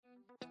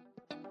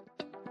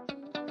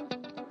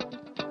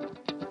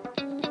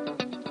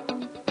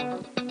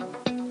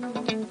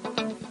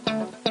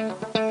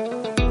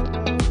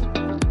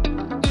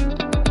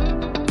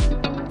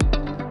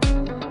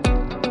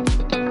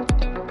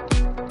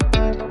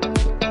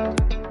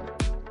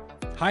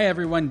Hi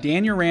everyone,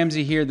 Daniel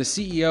Ramsey here, the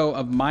CEO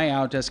of My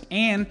Outdesk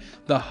and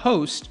the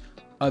host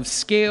of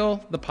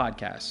Scale the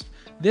Podcast.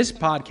 This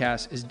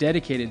podcast is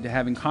dedicated to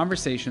having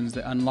conversations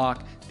that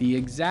unlock the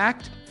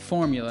exact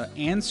formula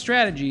and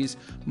strategies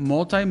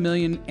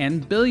multi-million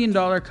and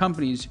billion-dollar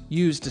companies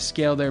use to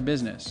scale their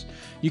business.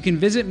 You can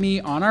visit me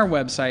on our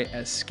website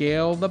at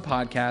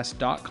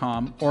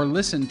scalethepodcast.com or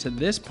listen to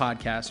this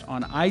podcast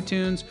on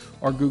iTunes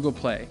or Google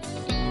Play.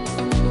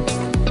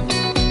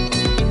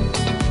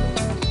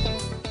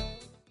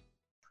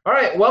 All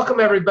right,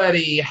 welcome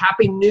everybody.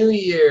 Happy New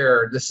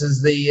Year. This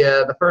is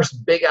the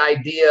first big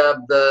idea of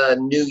the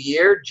new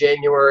year,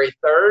 January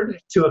 3rd,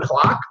 2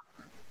 o'clock.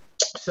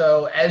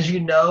 So as you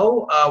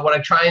know, what I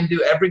try and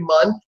do every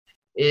month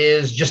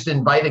is just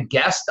invite a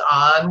guest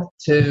on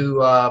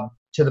to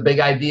the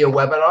Big Idea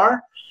webinar.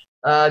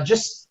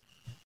 Just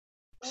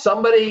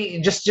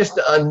somebody, just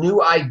a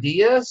new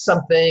idea,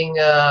 something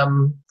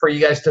for you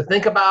guys to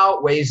think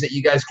about, ways that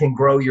you guys can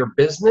grow your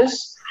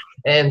business.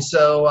 And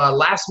so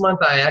last month,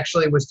 I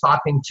actually was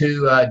talking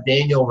to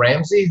Daniel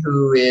Ramsey,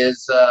 who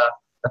is the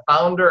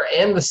founder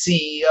and the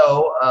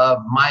CEO of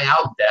My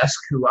Outdesk,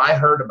 who I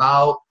heard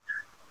about,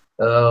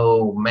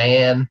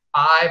 5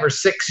 or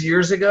 6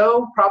 years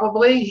ago,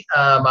 probably.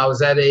 I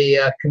was at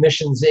a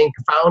Commissions Inc.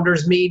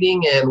 founders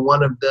meeting, and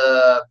one of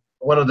the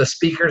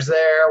speakers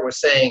there was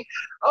saying,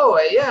 "Oh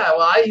yeah,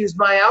 well I use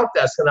My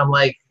Outdesk," and I'm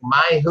like,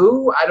 "My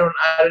who? I don't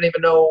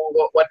even know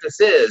what this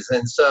is."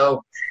 And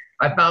so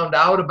I found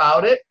out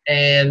about it,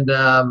 and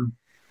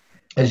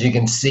as you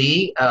can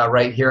see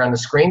right here on the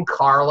screen,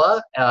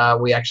 Carla,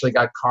 we actually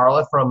got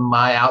Carla from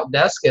My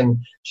Outdesk, and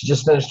she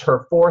just finished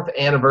her 4th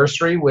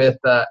anniversary with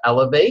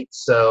Elevate,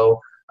 so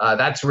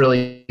that's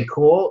really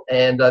cool,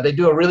 and they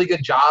do a really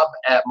good job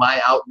at My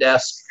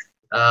Outdesk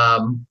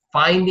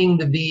finding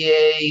the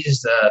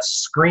VAs,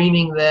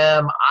 screening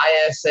them,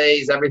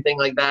 ISAs, everything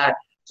like that.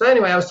 So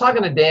anyway, I was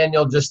talking to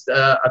Daniel just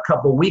a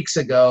couple weeks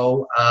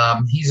ago.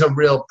 He's a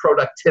real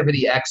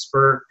productivity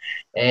expert.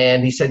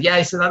 And he said,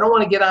 I don't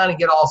want to get on and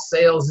get all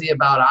salesy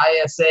about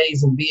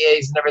ISAs and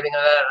VAs and everything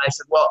like that. And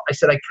I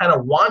said, I kind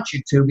of want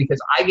you to, because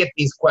I get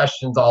these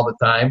questions all the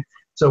time.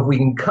 So if we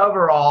can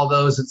cover all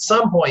those at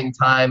some point in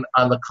time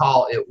on the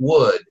call, it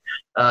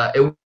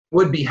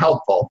would be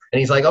helpful. And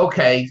he's like,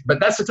 okay, but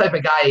that's the type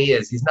of guy he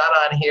is. He's not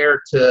on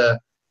here to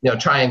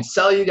try and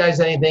sell you guys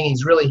anything.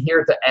 He's really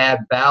here to add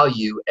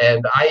value.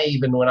 And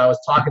when I was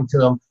talking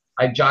to him,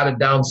 I jotted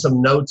down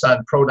some notes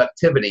on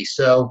productivity.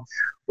 So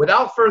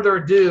without further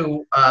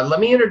ado,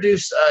 let me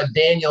introduce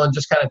Daniel and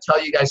just kind of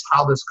tell you guys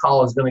how this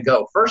call is going to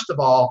go. First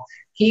of all,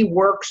 he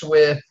works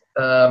with,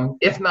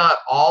 if not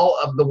all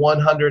of the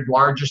 100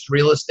 largest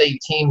real estate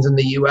teams in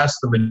the U.S.,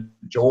 the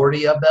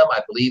majority of them.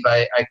 I believe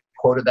I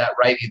quoted that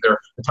right, either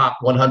the top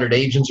 100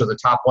 agents or the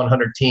top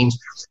 100 teams.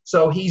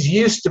 So he's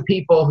used to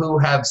people who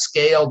have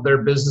scaled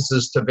their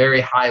businesses to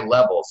very high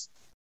levels.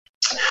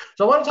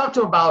 So I want to talk to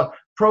him about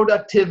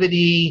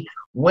productivity,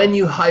 when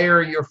you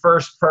hire your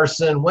first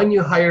person, when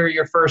you hire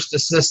your first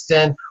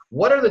assistant,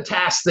 what are the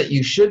tasks that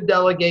you should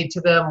delegate to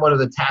them, what are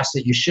the tasks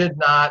that you should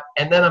not,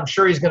 and then I'm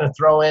sure he's going to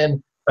throw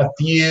in a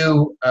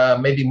few,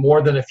 maybe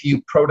more than a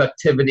few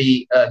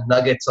productivity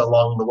nuggets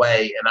along the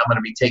way, and I'm going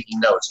to be taking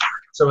notes.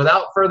 So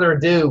without further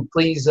ado,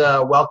 please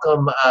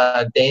welcome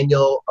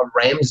Daniel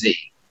Ramsey.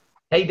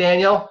 Hey,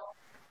 Daniel.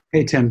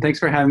 Hey, Tim. Thanks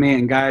for having me.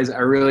 And guys, I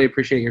really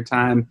appreciate your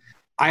time.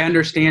 I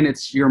understand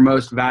it's your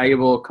most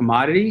valuable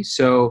commodity,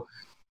 so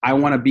I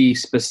want to be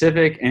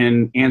specific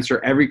and answer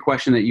every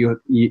question that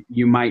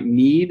you might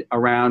need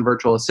around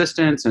virtual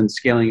assistants and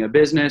scaling a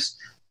business.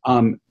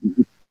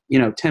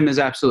 Tim is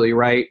absolutely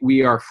right.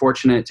 We are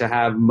fortunate to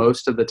have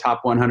most of the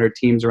top 100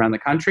 teams around the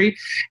country.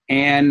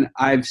 And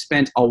I've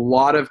spent a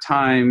lot of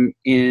time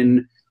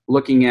in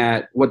looking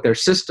at what their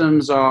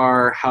systems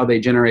are, how they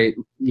generate,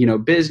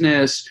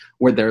 business,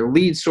 where their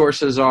lead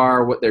sources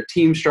are, what their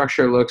team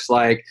structure looks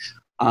like.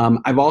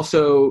 I've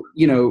also,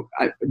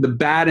 the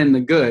bad and the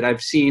good.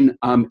 I've seen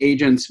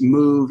agents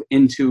move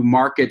into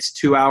markets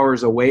 2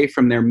 hours away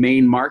from their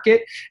main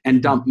market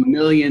and dump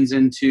millions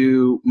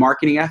into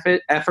marketing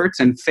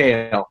efforts and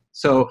fail.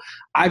 So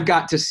I've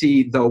got to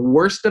see the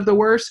worst of the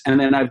worst, and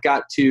then I've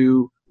got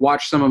to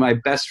watch some of my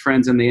best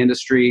friends in the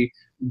industry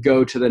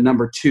go to the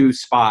number 2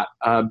 spot.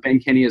 Ben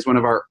Kinney is one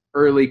of our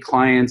early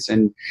clients,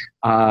 and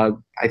I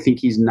think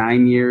he's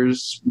 9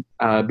 years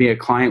being a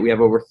client. We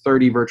have over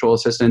 30 virtual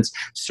assistants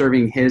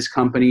serving his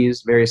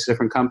companies, various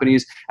different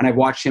companies, and I've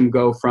watched him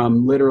go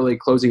from literally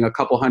closing a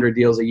couple hundred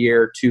deals a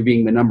year to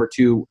being the number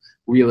 2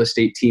 real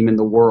estate team in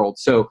the world.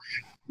 So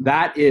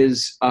that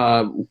is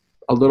a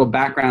little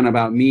background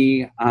about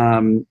me.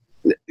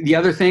 The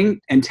other thing,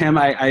 and Tim,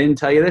 I didn't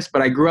tell you this,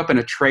 but I grew up in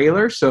a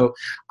trailer, so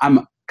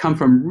I'm come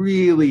from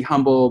really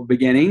humble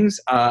beginnings.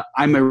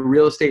 I'm a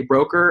real estate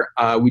broker.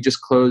 We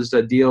just closed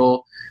a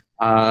deal,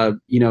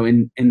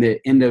 in the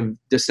end of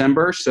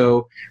December.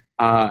 So,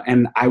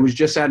 and I was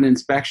just at an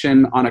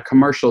inspection on a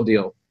commercial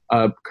deal,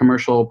 a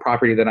commercial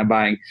property that I'm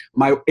buying.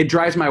 It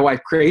drives my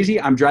wife crazy.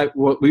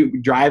 We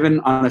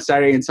driving on a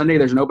Saturday and Sunday.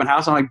 There's an open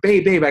house. I'm like,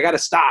 babe, I got to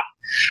stop.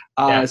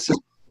 Yeah. So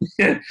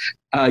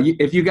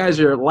if you guys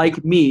are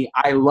like me,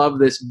 I love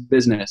this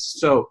business.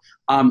 So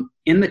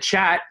in the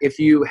chat, if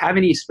you have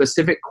any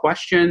specific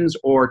questions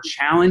or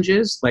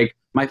challenges, like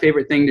my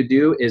favorite thing to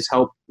do is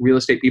help real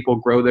estate people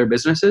grow their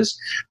businesses.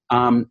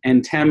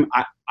 And Tim,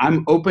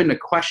 I'm open to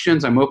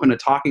questions. I'm open to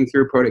talking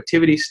through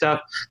productivity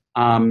stuff.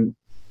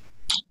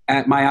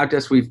 At My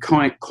Outdesk, we've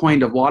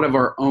coined a lot of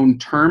our own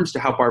terms to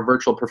help our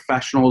virtual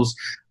professionals,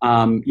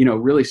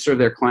 really serve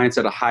their clients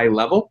at a high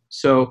level.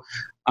 So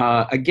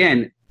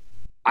again,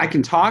 I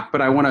can talk,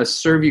 but I want to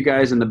serve you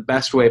guys in the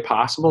best way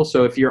possible.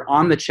 So if you're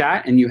on the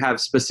chat and you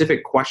have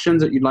specific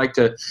questions that you'd like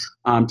to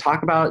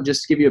talk about,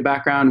 just to give you a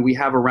background, we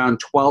have around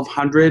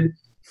 1,200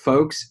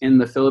 folks in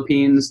the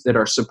Philippines that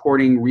are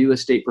supporting real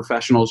estate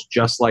professionals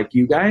just like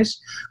you guys.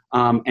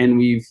 And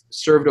we've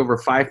served over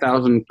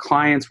 5,000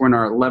 clients. We're in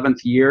our 11th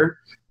year.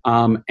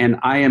 And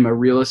I am a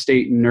real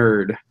estate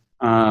nerd.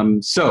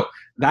 So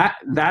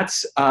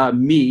that's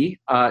me.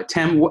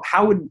 Tim,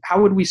 how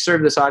would we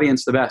serve this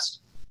audience the best?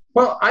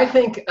 Well, I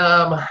think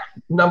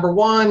number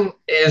one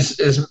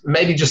is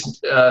maybe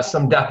just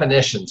some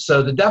definitions.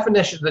 So the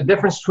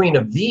difference between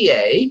a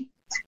VA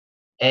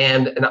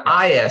and an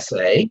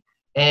ISA,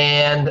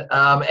 and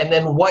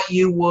then what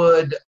you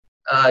would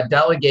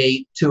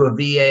delegate to a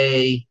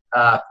VA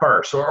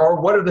first,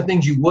 or what are the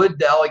things you would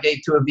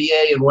delegate to a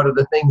VA and what are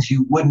the things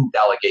you wouldn't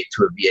delegate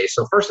to a VA.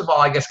 So first of all,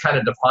 I guess kind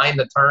of define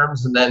the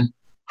terms, and then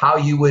how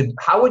would you,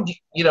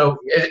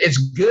 it's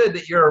good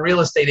that you're a real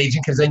estate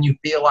agent because then you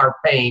feel our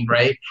pain,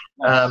 right?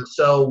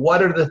 So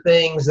what are the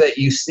things that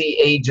you see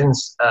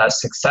agents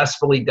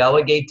successfully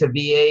delegate to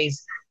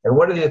VAs, and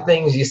what are the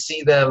things you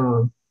see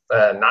them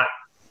not?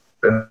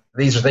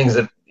 These are things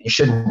that you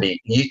shouldn't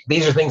be.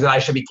 These are things that I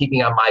should be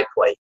keeping on my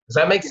plate. Does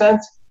that make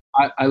sense?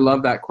 I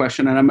love that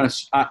question, and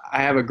I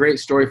have a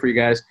great story for you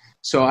guys.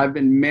 So I've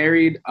been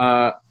married.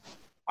 I'm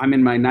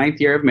in my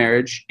 9th year of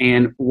marriage,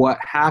 and what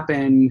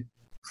happened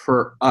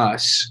for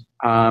us?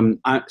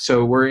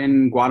 So we're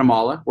in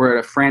Guatemala. We're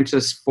at a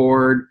Francis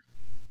Ford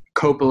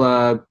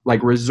Coppola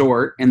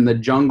resort in the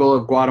jungle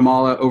of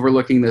Guatemala,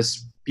 overlooking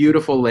this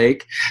beautiful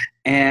lake.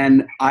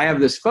 And I have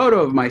this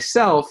photo of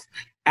myself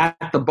at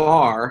the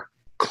bar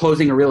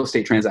closing a real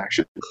estate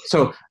transaction.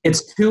 So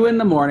it's 2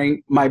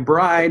 a.m. My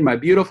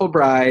beautiful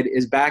bride,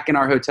 is back in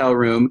our hotel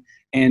room,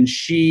 and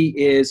she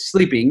is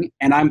sleeping,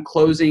 and I'm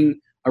closing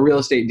a real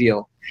estate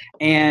deal.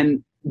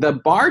 And the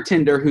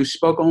bartender, who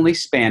spoke only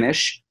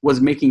Spanish,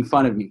 was making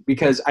fun of me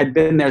because I'd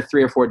been there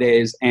 3 or 4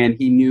 days, and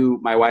he knew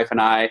my wife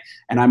and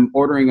I'm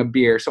ordering a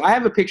beer. So I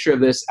have a picture of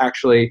this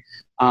actually.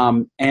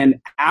 And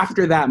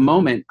after that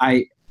moment,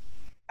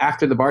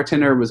 after the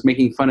bartender was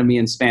making fun of me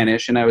in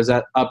Spanish, and I was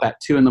up at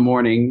 2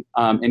 a.m.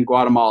 In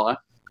Guatemala,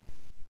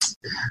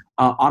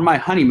 on my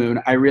honeymoon,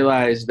 I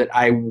realized that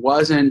I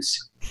wasn't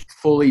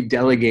fully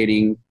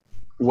delegating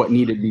what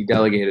needed to be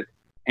delegated.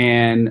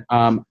 And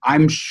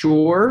I'm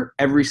sure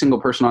every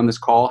single person on this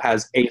call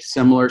has a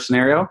similar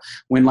scenario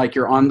when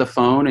you're on the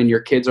phone and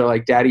your kids are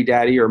like, daddy,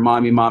 daddy, or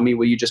mommy, mommy,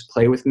 will you just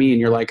play with me? And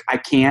you're like, I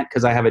can't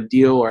because I have a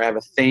deal or I have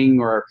a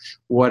thing or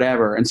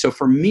whatever. And so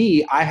for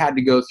me, I had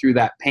to go through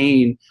that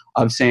pain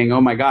of saying,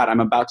 oh my God, I'm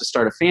about to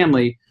start a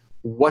family.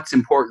 What's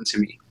important to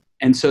me?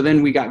 And so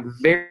then we got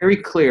very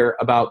clear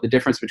about the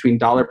difference between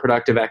dollar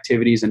productive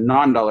activities and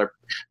non-dollar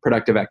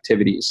productive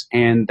activities.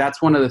 And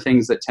that's one of the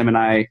things that Tim and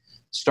I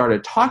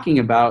started talking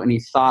about, and he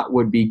thought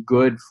would be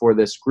good for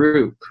this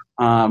group.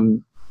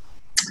 I've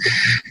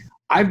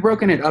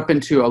broken it up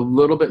into a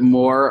little bit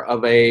more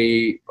of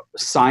a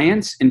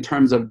science in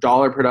terms of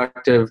dollar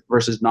productive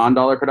versus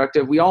non-dollar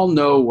productive. We all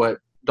know what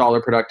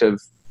dollar productive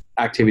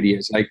activity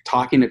is, like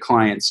talking to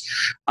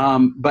clients.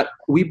 But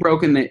we've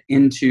broken it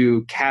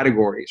into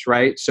categories,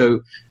 right?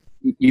 So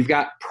you've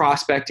got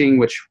prospecting,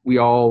 which we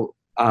all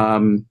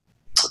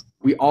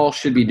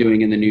should be doing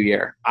in the new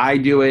year. I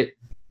do it.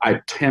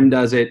 Tim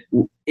does it.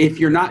 If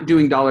you're not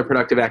doing dollar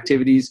productive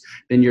activities,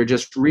 then you're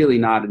just really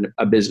not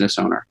a business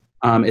owner.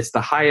 It's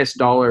the highest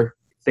dollar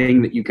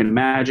thing that you can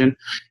imagine.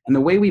 And the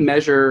way we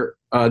measure,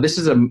 this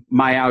is a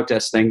My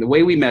Outdesk thing. The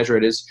way we measure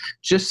it is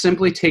just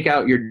simply take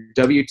out your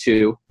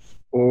W-2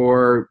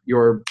 or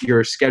your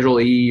Schedule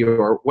E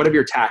or whatever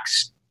your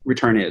tax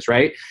return is,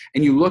 right?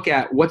 And you look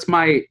at what's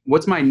my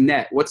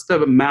net, what's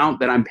the amount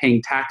that I'm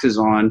paying taxes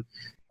on,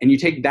 and you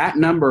take that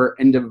number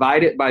and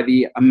divide it by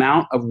the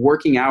amount of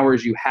working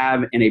hours you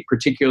have in a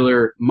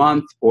particular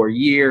month or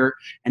year,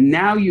 and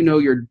now you know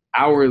your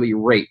hourly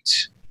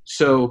rate.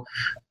 So,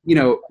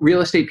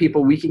 real estate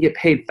people, we can get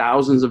paid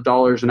thousands of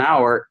dollars an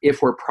hour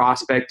if we're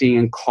prospecting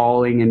and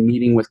calling and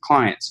meeting with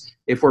clients.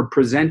 If we're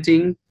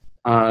presenting,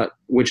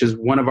 which is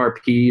one of our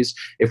P's,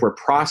 if we're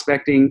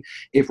prospecting,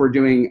 if we're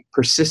doing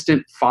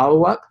persistent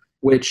follow-up,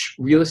 which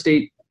real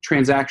estate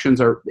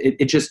transactions are,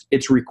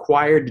 it's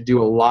required to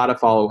do a lot of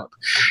follow-up.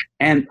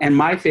 And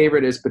my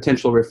favorite is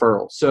potential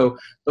referrals. So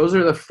those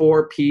are the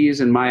 4 P's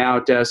in My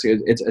Outdesk.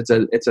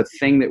 It's a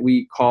thing that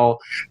we call,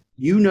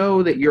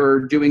 that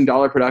you're doing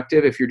dollar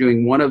productive if you're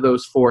doing one of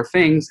those 4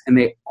 things, and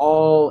they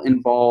all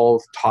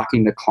involve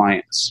talking to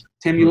clients.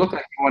 Tim, you look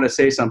like you want to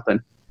say something.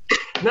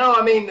 No,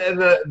 I mean,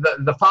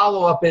 the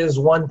follow-up is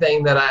one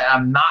thing that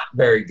I'm not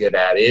very good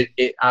at.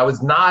 I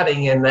was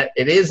nodding in that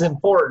it is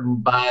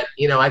important, but,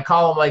 I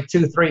call them like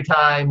 2-3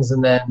 times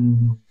and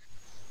then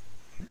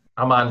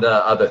I'm on to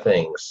other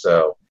things.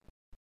 So.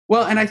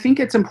 Well, and I think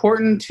it's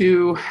important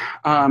to,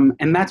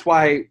 and that's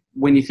why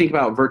when you think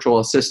about virtual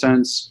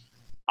assistants,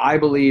 I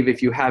believe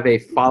if you have a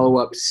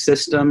follow-up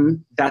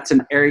system, that's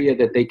an area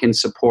that they can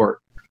support.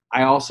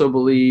 I also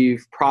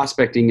believe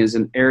prospecting is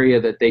an area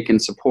that they can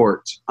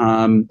support.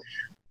 One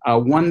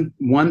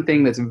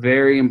thing that's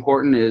very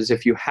important is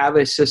if you have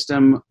a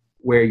system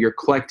where you're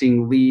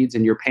collecting leads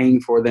and you're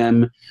paying for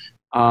them,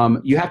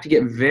 you have to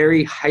get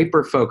very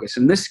hyper-focused.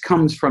 And this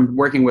comes from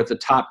working with the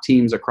top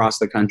teams across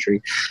the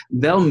country.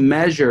 They'll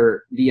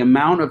measure the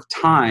amount of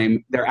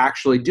time they're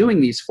actually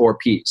doing these 4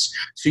 Ps.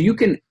 So you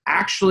can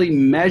actually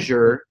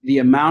measure the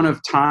amount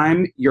of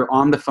time you're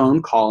on the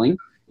phone calling.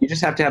 You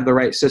just have to have the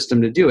right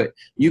system to do it.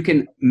 You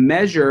can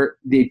measure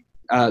the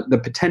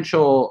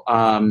potential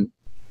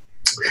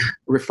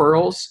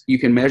referrals. You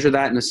can measure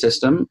that in a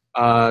system.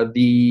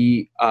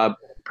 The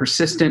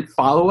persistent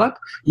follow-up.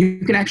 You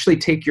can actually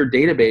take your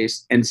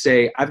database and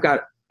say, I've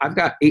got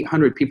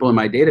 800 people in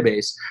my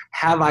database.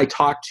 Have I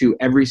talked to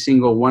every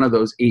single one of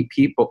those 8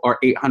 people or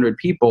 800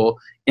 people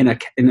in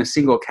a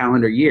single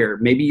calendar year?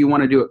 Maybe you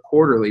want to do it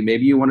quarterly.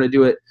 Maybe you want to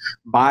do it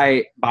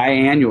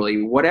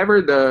biannually.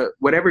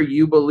 Whatever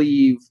you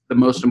believe the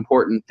most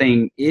important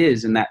thing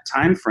is in that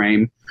time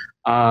frame.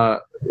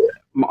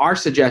 Our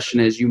suggestion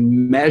is you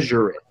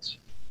measure it,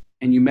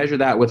 and you measure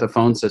that with a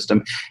phone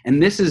system.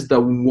 And this is the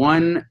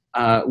one,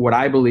 what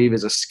I believe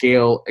is a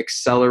scale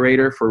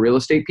accelerator for real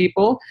estate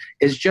people,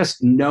 is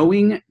just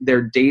knowing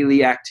their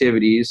daily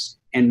activities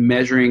and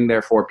measuring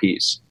their 4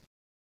 Ps.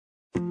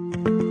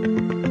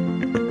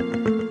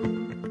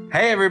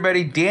 Hey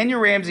everybody,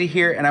 Daniel Ramsey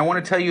here, and I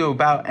want to tell you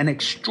about an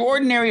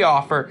extraordinary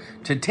offer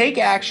to take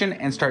action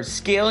and start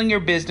scaling your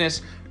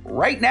business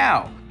right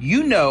now.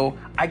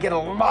 I get a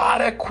lot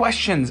of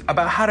questions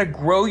about how to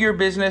grow your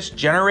business,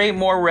 generate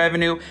more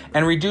revenue,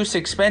 and reduce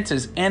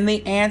expenses. And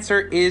the answer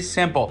is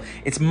simple.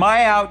 It's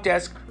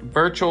MyOutDesk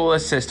Virtual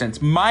Assistants.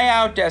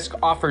 MyOutDesk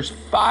offers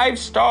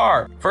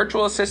 5-star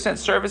virtual assistant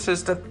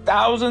services to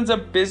thousands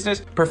of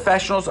business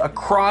professionals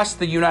across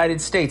the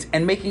United States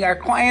and making our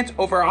clients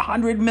over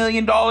 $100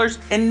 million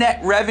in net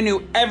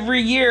revenue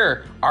every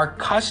year. Our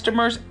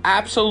customers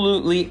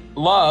absolutely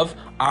love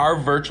our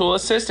virtual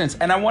assistants,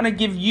 and I want to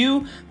give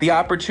you the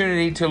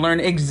opportunity to learn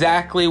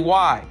exactly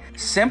why.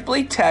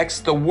 Simply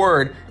text the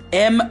word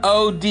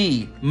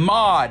MOD,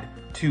 MOD,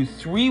 to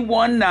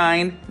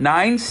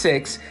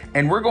 31996,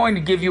 and we're going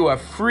to give you a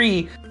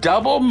free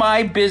Double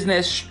My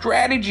Business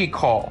strategy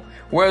call,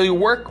 where you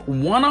work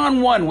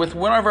one-on-one with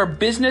one of our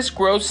business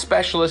growth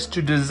specialists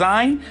to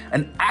design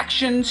an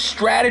action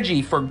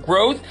strategy for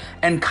growth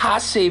and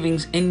cost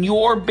savings in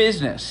your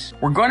business.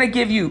 We're going to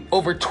give you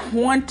over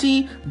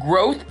 20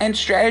 growth and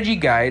strategy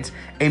guides,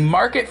 a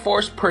market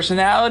force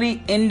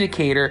personality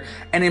indicator,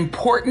 an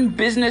important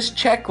business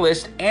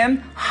checklist,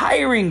 and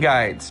hiring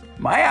guides.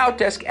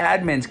 MyOutDesk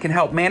admins can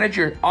help manage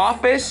your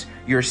office,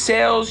 your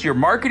sales, your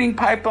marketing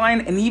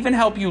pipeline, and even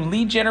help you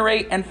lead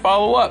generate and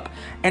follow up.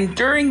 And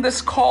during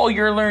this call,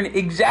 you'll learn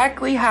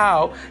exactly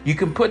how you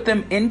can put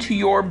them into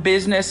your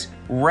business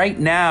right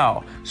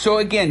now. So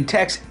again,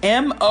 text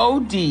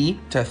MOD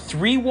to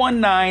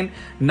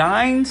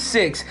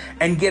 31996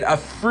 and get a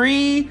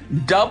free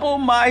Double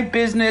My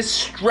Business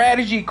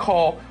strategy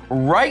call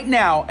right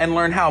now and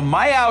learn how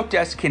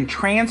MyOutDesk can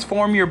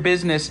transform your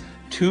business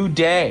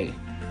today.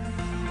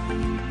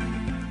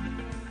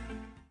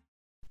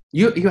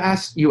 You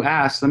asked,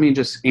 let me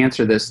just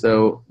answer this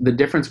though. The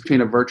difference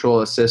between a virtual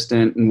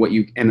assistant and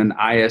an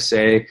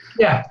ISA.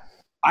 Yeah.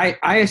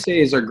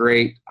 ISAs are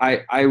great.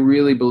 I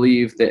really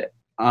believe that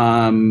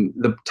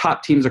the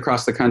top teams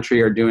across the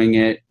country are doing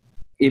it.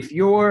 If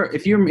you're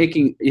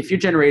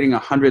generating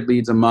 100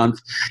 leads a month,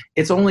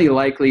 it's only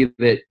likely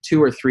that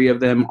 2 or 3 of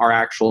them are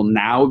actual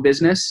now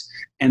business,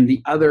 and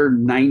the other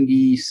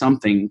 90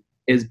 something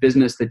is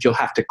business that you'll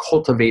have to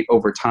cultivate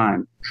over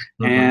time.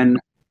 Mm-hmm. And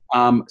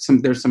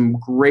there's some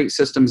great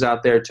systems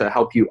out there to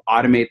help you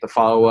automate the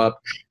follow-up,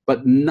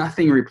 but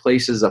nothing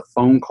replaces a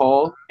phone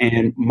call.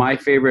 And my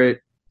favorite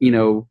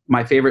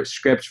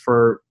script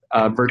for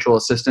virtual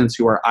assistants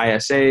who are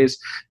ISAs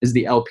is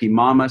the LP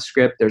Mama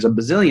script. There's a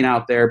bazillion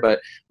out there,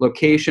 but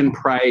location,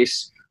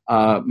 price,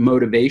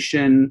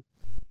 motivation,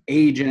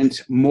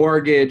 agent,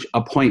 mortgage,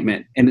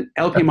 appointment. And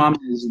LP Mama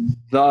is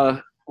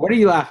what are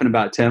you laughing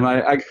about, Tim?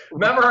 I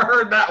never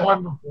heard that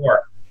one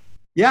before.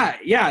 Yeah.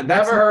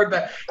 Never heard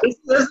that. This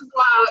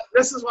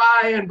is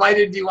why I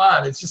invited you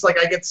on. It's just like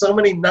I get so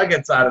many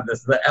nuggets out of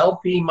this. The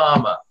LP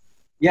Mama.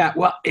 Yeah,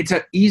 well, it's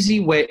an easy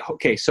way.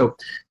 Okay, so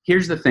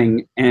here's the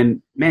thing.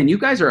 And man, you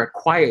guys are a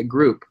quiet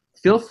group.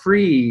 Feel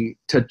free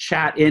to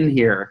chat in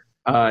here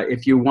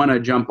if you want to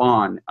jump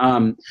on.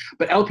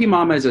 But LP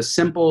Mama is a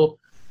simple,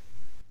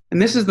 and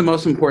this is the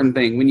most important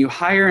thing. When you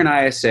hire an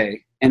ISA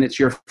and it's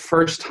your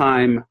first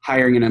time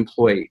hiring an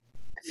employee,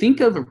 think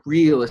of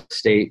real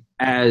estate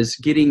as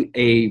getting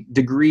a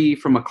degree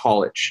from a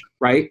college,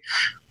 right?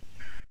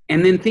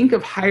 And then think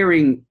of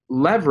hiring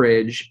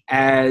leverage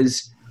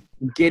as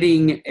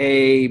getting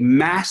a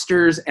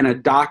master's and a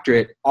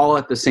doctorate all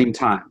at the same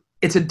time.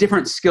 It's a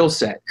different skill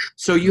set.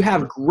 So you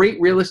have great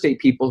real estate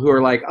people who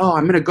are like, oh,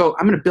 I'm going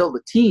to build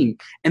a team.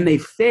 And they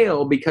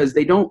fail because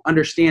they don't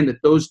understand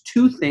that those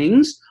two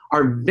things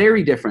are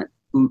very different.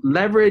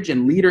 Leverage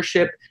and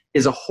leadership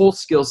is a whole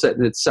skill set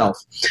in itself.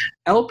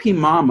 LP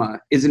Mama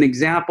is an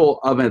example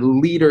of a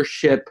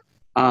leadership,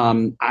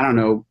 core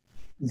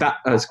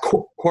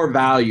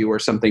value or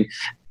something.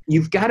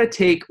 You've got to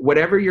take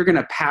whatever you're going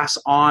to pass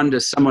on to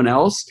someone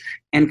else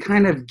and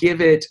kind of give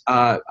it,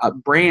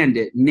 brand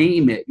it,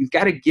 name it. You've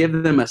got to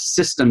give them a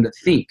system to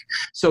think.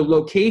 So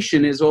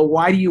location is, well,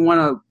 why do you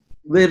want to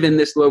live in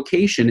this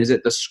location? Is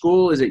it the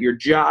school? Is it your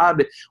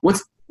job?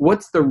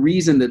 What's the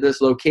reason that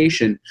this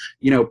location,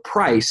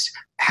 price?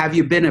 Have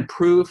you been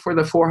approved for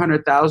the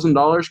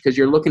 $400,000? Because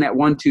you're looking at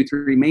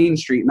 123 Main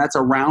Street, and that's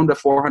around a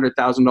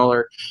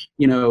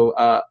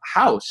 $400,000,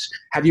 house.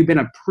 Have you been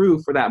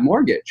approved for that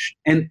mortgage?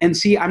 And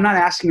see, I'm not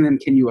asking them,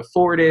 can you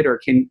afford it, or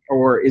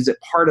is it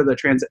part of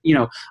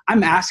the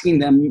I'm asking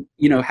them,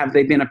 have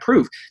they been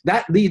approved?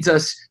 That leads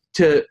us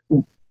to,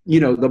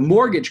 the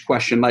mortgage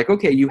question. Like,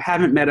 okay, you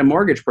haven't met a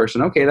mortgage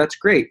person. Okay, that's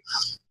great.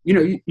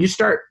 You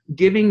start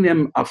giving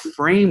them a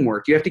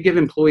framework. You have to give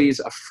employees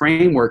a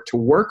framework to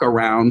work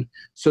around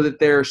so that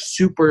they're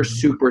super,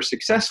 super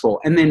successful,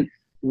 and then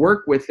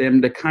work with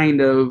them to kind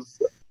of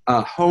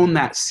hone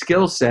that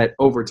skill set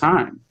over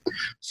time.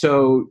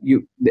 So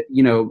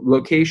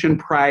location,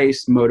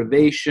 price,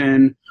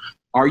 motivation.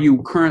 Are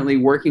you currently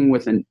working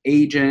with an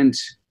agent?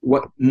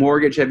 What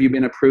mortgage have you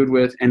been approved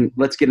with? And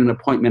let's get an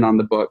appointment on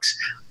the books.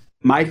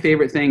 My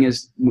favorite thing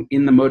is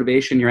in the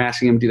motivation, you're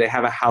asking them, do they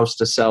have a house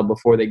to sell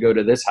before they go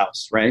to this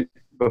house, right?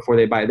 Before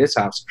they buy this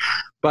house.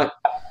 But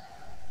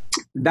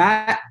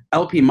that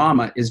LP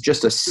Mama is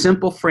just a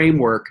simple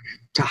framework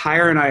to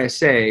hire an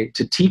ISA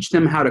to teach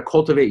them how to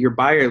cultivate your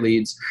buyer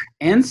leads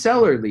and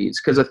seller leads,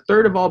 because a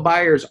third of all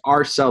buyers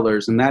are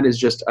sellers, and that is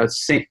just a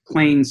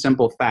plain,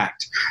 simple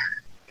fact.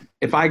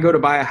 If I go to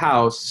buy a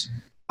house,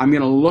 I'm going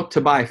to look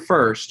to buy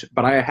first,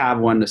 but I have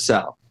one to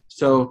sell.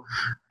 So,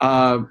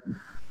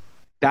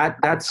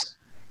 that's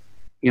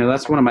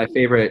one of my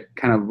favorite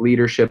kind of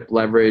leadership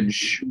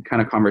leverage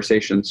kind of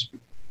conversations.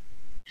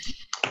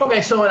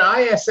 Okay, so an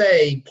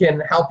ISA can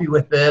help you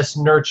with this,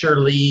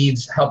 nurture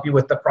leads, help you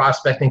with the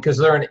prospecting, because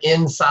they're an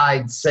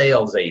inside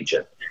sales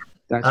agent.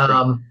 That's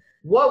great.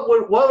 What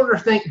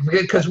would think?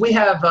 Because we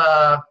have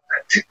I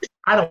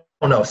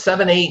don't know,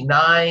 7, 8,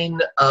 9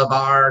 of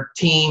our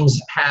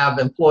teams have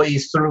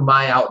employees through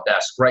My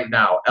Outdesk right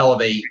now.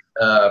 Elevate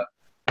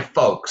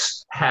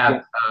folks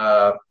have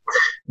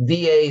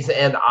VAs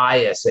and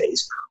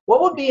ISAs.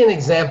 What would be an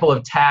example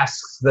of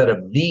tasks that a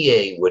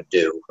VA would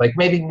do? Like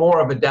maybe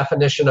more of a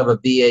definition of a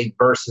VA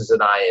versus an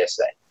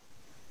ISA.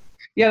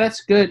 Yeah,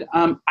 that's good.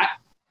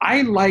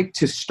 I like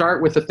to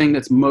start with the thing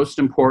that's most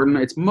important.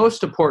 It's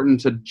most important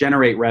to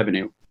generate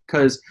revenue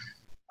because,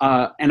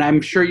 and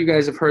I'm sure you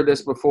guys have heard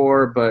this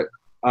before, but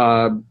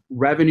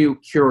revenue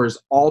cures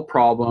all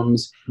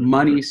problems.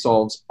 Money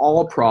solves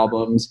all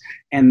problems.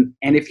 And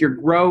if you're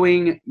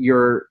growing,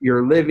 you're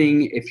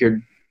living. If you're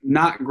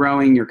not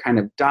growing, you're kind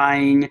of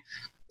dying.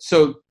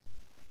 So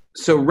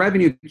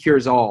revenue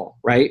cures all,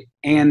 right?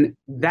 And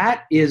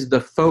that is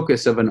the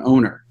focus of an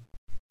owner.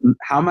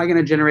 How am I going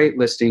to generate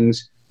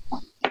listings?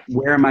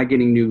 Where am I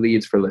getting new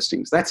leads for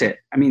listings? That's it.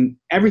 I mean,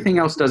 everything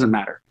else doesn't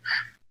matter.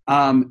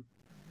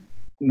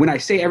 When I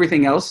say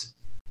everything else,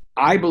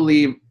 I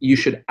believe you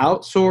should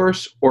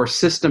outsource or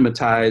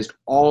systematize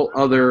all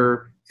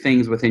other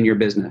things within your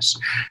business.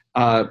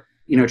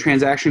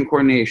 Transaction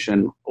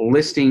coordination,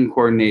 listing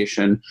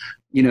coordination.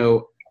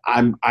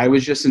 I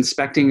was just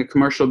inspecting a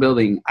commercial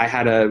building. I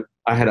had a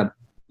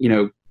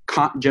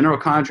general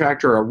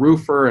contractor, a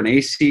roofer, an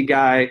AC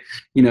guy,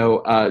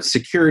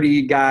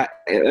 security guy,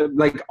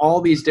 like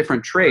all these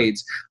different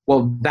trades.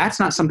 Well, that's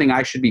not something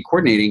I should be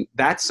coordinating.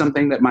 That's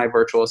something that my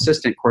virtual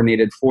assistant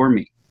coordinated for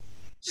me.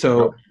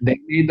 So they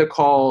made the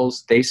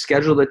calls, they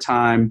scheduled the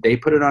time, they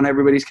put it on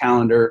everybody's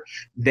calendar.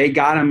 They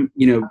got them,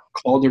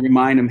 called to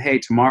remind them, hey,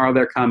 tomorrow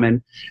they're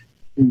coming.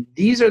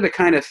 These are the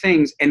kind of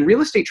things. And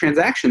real estate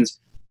transactions,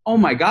 oh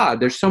my God,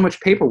 there's so much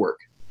paperwork.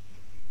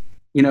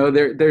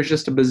 There's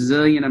just a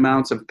bazillion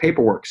amounts of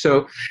paperwork.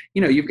 So,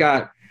 you've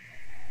got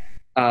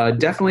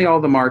definitely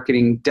all the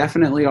marketing,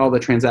 definitely all the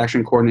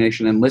transaction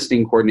coordination and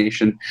listing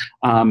coordination,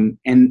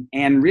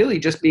 and really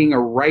just being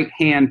a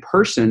right-hand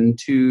person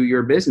to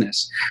your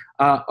business.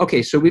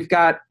 Okay, so we've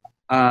got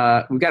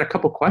a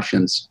couple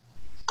questions.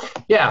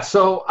 Yeah.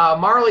 So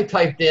Marley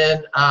typed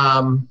in,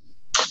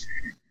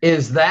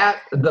 is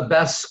that the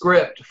best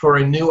script for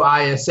a new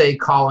ISA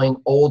calling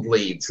old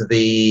leads,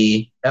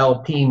 the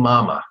LP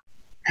Mama?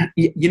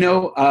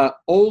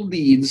 Old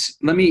leads,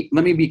 let me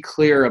be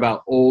clear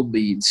about old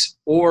leads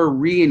or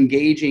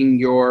re-engaging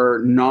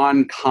your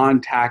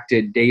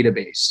non-contacted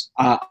database.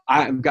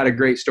 I've got a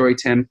great story,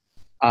 Tim.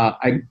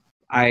 I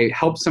I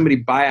helped somebody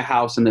buy a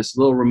house in this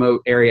little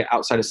remote area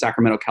outside of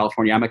Sacramento,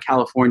 California. I'm a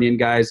Californian,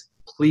 guys.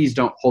 Please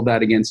don't hold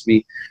that against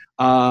me.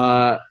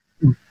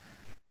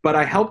 But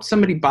I helped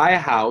somebody buy a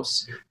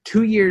house.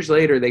 2 years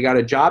later, they got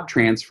a job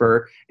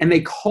transfer, and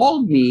they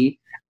called me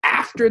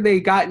after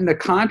they got into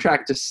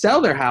contract to sell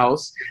their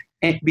house,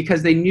 and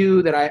because they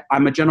knew that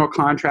I'm a general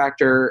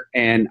contractor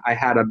and I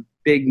had a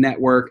big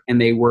network, and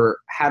they were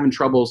having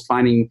troubles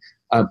finding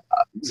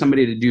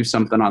somebody to do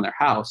something on their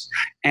house.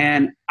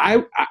 And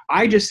I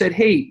just said,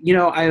 hey,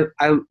 I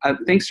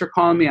thanks for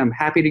calling me. I'm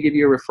happy to give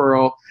you a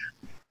referral.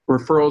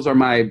 Referrals are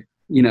my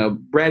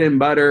bread and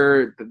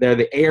butter. They're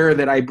the air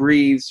that I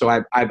breathe. So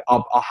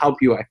I'll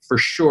help you. I for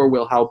sure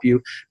will help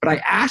you. But I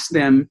asked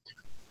them,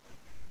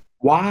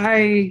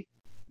 why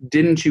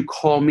didn't you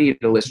call me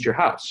to list your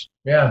house?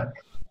 Yeah.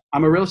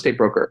 I'm a real estate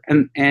broker.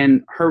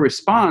 And her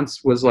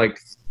response was like,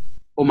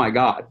 oh my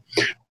God.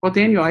 Well,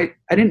 Daniel, I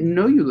didn't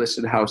know you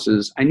listed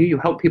houses. I knew you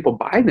helped people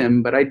buy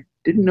them, but I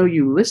didn't know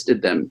you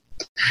listed them.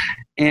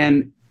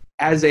 And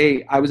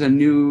I was a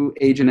new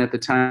agent at the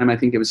time. I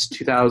think it was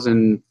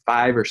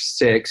 2005 or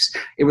 6.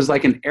 It was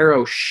like an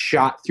arrow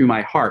shot through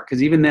my heart,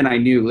 because even then I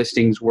knew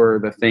listings were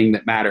the thing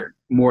that mattered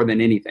more than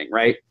anything,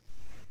 right?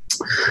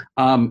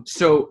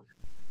 So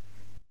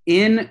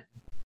in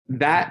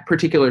that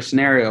particular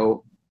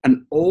scenario,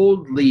 an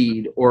old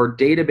lead or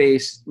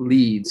database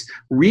leads,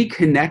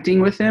 reconnecting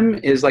with them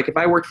is like, if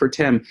I worked for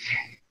Tim,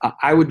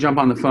 I would jump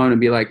on the phone and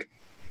be like,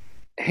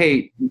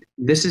 hey,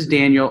 this is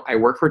Daniel. I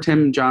work for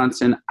Tim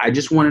Johnson. I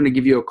just wanted to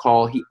give you a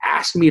call. He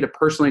asked me to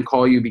personally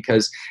call you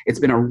because it's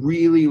been a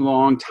really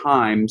long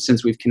time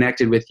since we've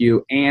connected with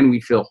you and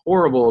we feel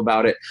horrible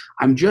about it.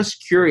 I'm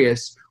just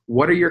curious,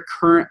 what are your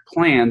current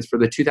plans for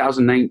the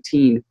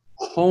 2019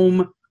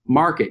 home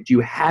market? Do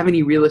you have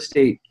any real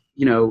estate,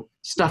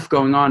 stuff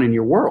going on in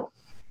your world?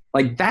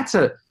 Like that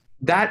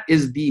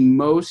is the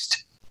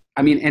most,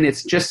 and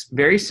it's just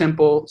very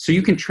simple. So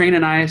you can train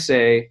an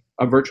ISA,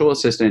 a virtual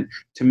assistant,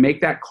 to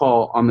make that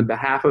call on the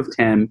behalf of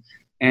Tim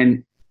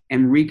and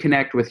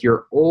reconnect with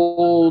your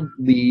old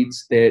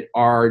leads that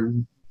are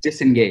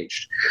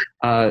disengaged.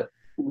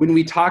 When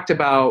we talked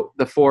about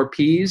the 4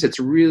 Ps, it's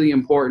really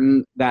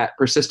important that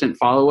persistent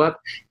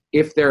follow-up.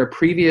 If they're a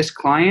previous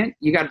client,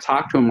 you got to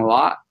talk to them a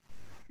lot.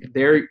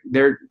 They're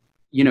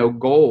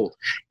gold.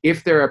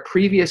 If they're a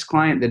previous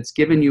client that's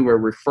given you a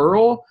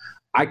referral,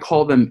 I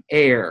call them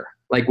air.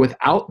 Like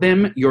without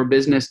them, your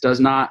business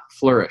does not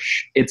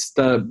flourish. It's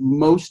the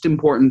most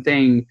important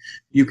thing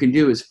you can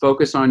do is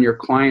focus on your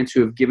clients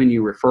who have given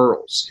you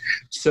referrals.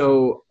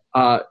 So,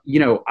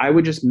 I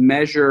would just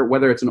measure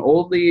whether it's an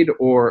old lead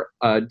or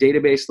a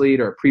database lead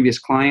or a previous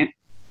client,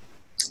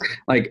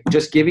 like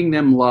just giving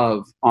them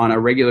love on a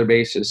regular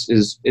basis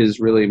is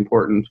really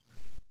important.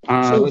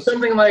 So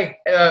something like,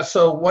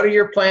 so what are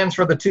your plans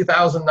for the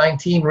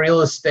 2019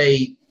 real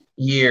estate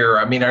year?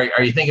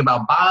 Are you thinking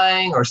about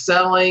buying or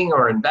selling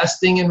or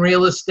investing in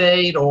real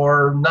estate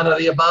or none of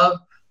the above?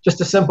 Just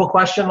a simple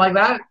question like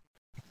that?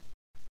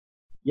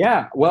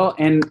 Yeah, well,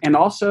 and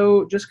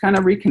also just kind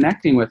of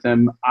reconnecting with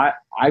them.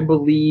 I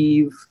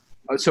believe,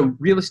 so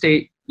real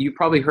estate, you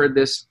probably heard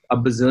this a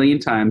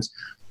bazillion times.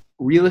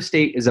 Real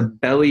estate is a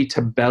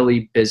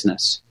belly-to-belly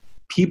business.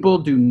 People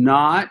do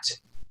not,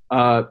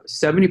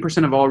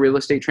 70% of all real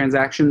estate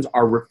transactions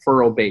are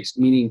referral-based,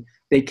 meaning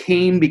they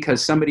came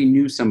because somebody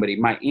knew somebody.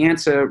 My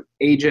aunt's an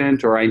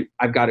agent, or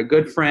I've got a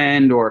good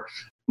friend, or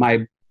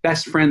my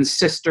best friend's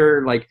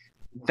sister. Like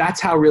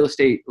that's how real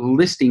estate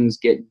listings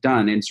get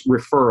done. It's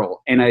referral.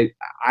 And I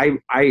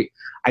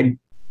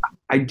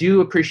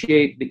do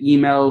appreciate the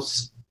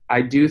emails.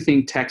 I do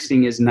think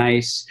texting is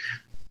nice,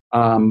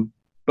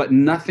 but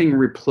nothing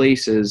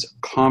replaces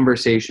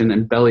conversation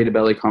and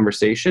belly-to-belly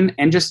conversation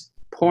and just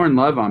pouring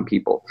love on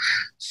people.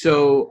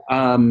 So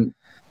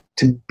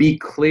to be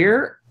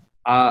clear,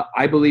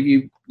 I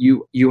believe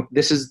you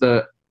this is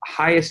the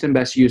highest and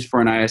best use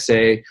for an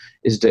ISA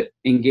is to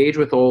engage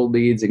with old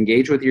leads,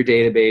 engage with your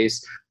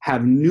database,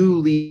 have new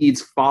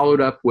leads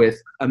followed up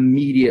with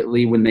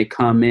immediately when they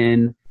come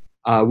in.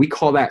 We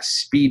call that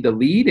speed to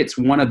lead. It's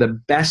one of the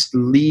best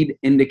lead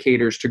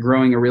indicators to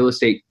growing a real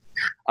estate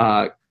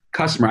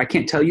customer. I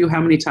can't tell you how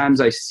many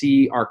times I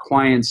see our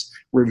clients'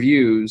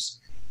 reviews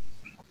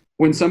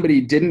when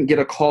somebody didn't get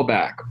a call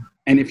back.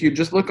 And if you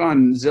just look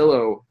on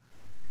Zillow,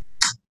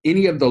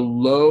 any of the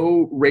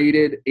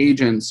low-rated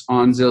agents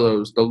on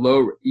Zillow's,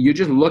 you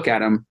just look at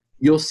them,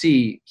 you'll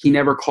see he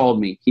never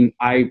called me.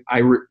 I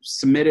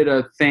submitted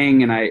a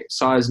thing and I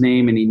saw his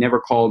name and he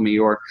never called me,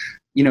 or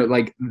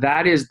like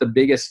that is the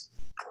biggest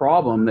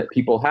problem that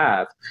people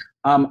have.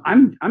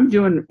 I'm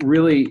doing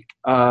really.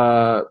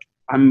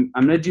 I'm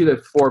going to do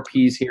the 4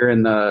 Ps here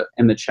in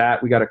the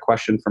chat. We got a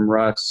question from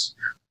Russ.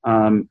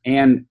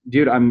 And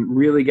dude,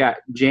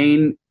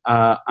 Jane.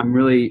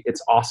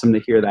 It's awesome to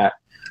hear that.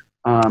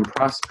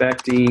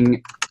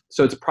 Prospecting.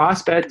 So it's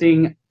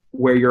prospecting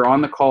where you're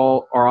on the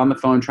call or on the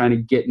phone trying to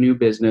get new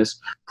business.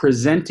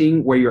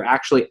 Presenting where you're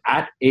actually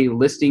at a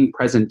listing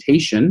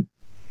presentation,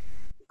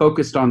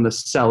 focused on the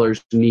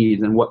seller's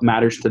needs and what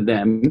matters to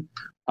them.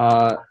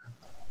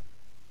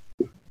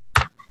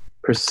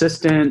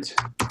 persistent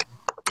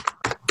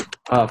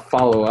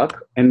follow-up.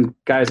 And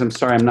guys, I'm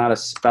sorry, I'm not a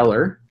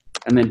speller.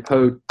 And then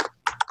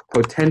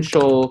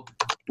potential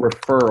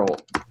referral.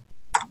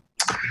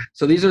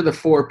 So these are the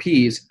 4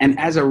 Ps. And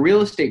as a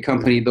real estate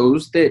company,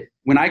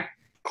 when I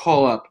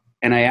call up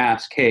and I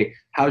ask, hey,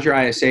 how's your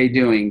ISA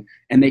doing?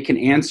 And they can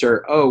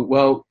answer, oh,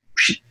 well,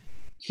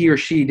 he or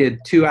she did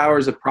 2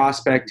 hours of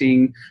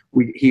prospecting.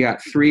 He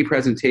got 3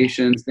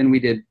 presentations. Then we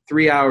did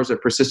 3 hours of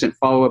persistent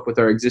follow-up with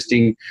our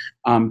existing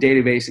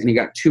database, and he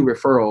got 2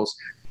 referrals.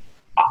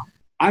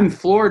 I'm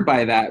floored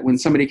by that when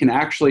somebody can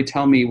actually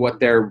tell me what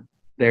their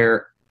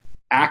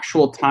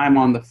actual time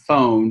on the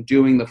phone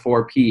doing the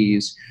 4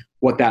 Ps,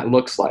 what that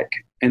looks like.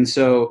 And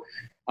so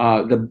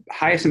the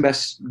highest and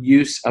best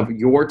use of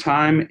your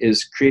time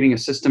is creating a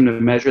system to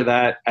measure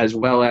that, as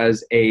well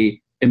as a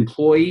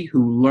employee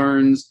who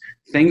learns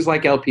things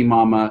like LP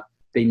Mama.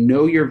 They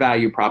know your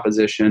value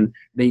proposition.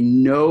 They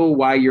know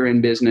why you're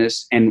in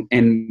business and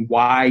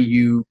why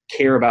you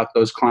care about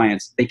those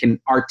clients. They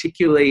can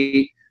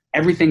articulate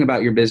everything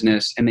about your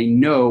business, and they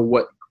know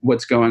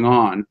what's going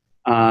on.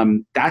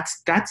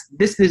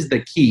 This is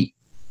the key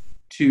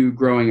to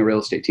growing a real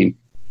estate team.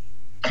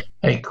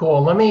 Hey,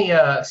 cool. Let me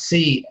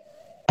see.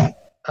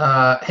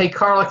 Hey,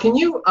 Carla, can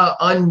you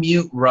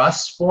unmute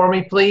Russ for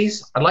me,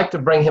 please? I'd like to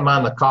bring him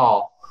on the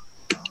call.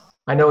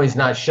 I know he's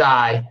not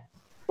shy.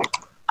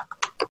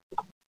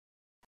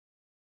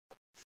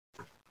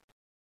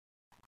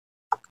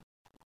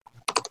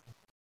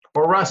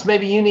 Or Russ,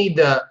 maybe you need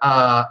to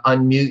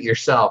unmute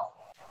yourself.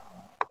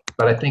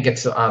 But I think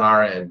it's on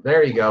our end.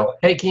 There you go.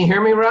 Hey, can you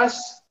hear me,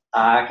 Russ?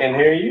 I can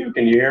hear you.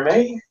 Can you hear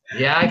me?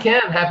 Yeah, I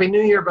can. Happy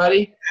New Year,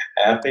 buddy.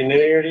 Happy New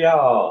Year to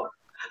y'all.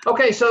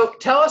 Okay, so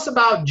tell us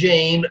about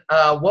Jane.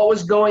 What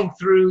was going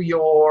through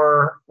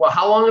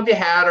how long have you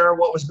had her?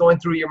 What was going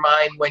through your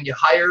mind when you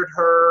hired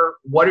her?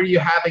 What are you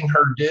having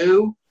her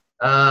do?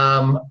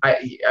 I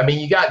mean,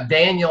 you got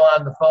Daniel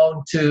on the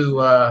phone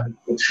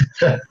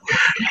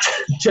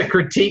to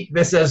critique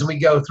this as we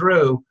go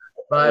through.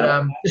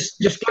 But just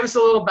give us a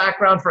little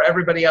background for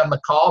everybody on the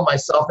call,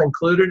 myself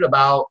included,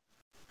 about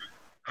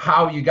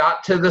how you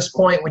got to this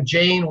point with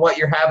Jane, what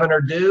you're having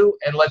her do,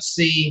 and let's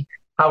see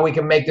how we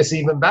can make this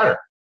even better.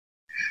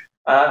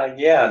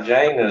 Yeah,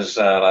 Jane is,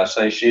 I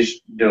say, she's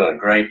doing a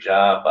great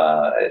job.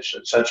 It's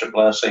such a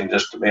blessing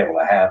just to be able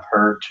to have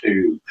her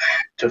to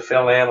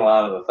fill in a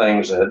lot of the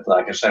things that,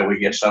 like I said, we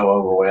get so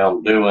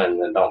overwhelmed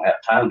doing and don't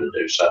have time to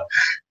do so.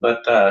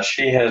 But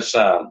she has,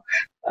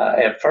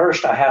 at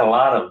first I had a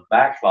lot of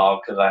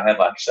backlog because I had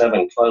like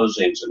 7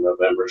 closings in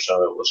November.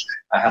 So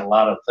I had a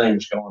lot of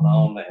things going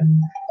on,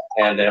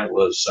 and it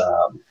was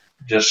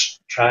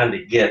just trying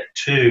to get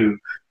to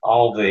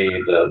all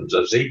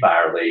the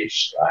Z-Buyer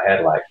leads. I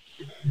had like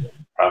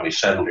probably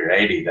 70 or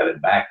 80 that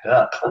had backed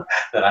up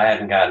that I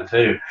hadn't gotten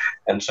to.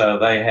 And so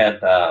they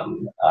had,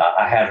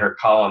 I had her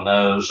calling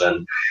those.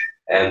 And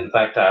in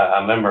fact,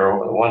 I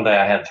remember one day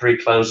I had 3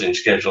 closings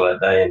scheduled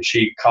that day, and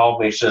she called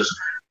me,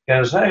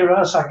 goes, hey,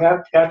 Russ, I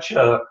got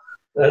you,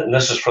 and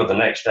this is for the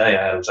next day.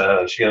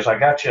 She goes, I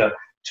got you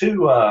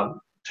 2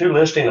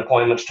 listing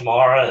appointments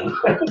tomorrow, and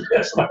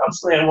I'm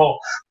saying, well,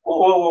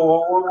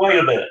 wait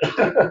a minute,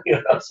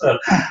 So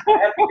I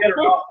had to get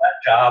her off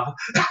that job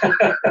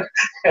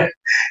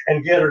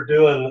and get her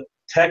doing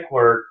tech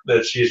work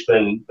that she's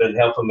been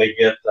helping me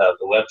get the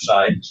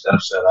website and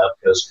stuff set up,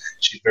 because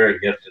she's very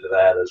gifted at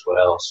that as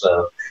well.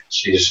 So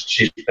she's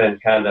been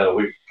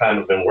we've kind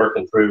of been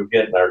working through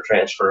getting our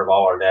transfer of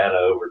all our data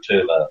over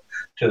to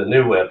the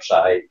new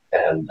website,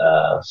 and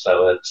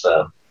so it's.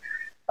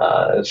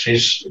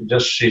 She's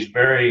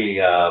very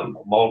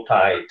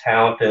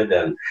multi-talented,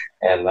 and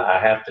I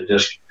have to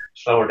just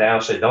slow her down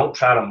and say, don't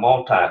try to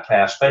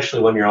multitask, especially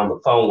when you're on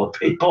the phone with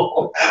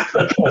people,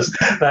 because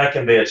that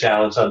can be a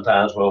challenge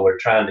sometimes when we're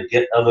trying to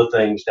get other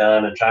things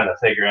done and trying to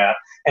figure out,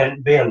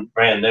 and being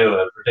brand new,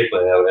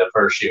 particularly at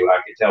first,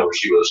 I could tell where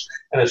she was.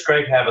 And it's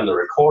great having the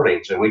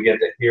recordings, and we get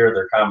to hear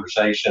their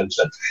conversations,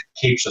 and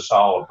keeps us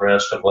all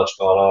abreast of what's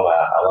going on.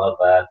 I love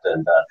that.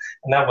 And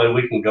that way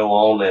we can go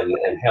on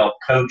and help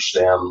coach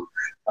them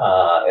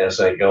as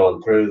they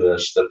going through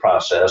the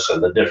process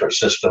and the different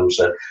systems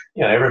that,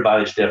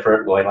 everybody's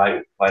different, way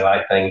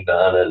like things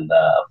done.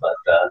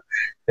 But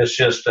it's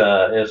just,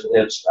 I'm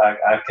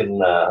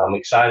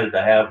excited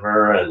to have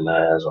her, and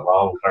as a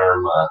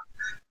long-term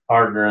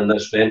partner in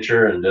this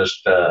venture, and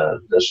just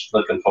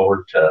looking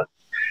forward to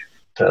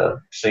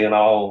seeing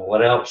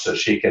what else that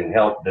she can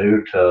help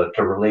do to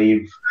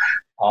relieve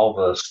all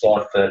the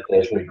stuff that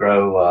as we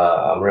grow.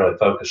 I'm really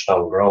focused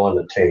on growing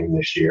the team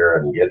this year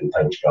and getting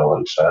things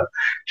going. So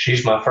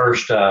she's my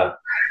first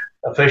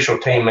official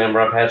team member.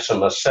 I've had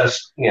some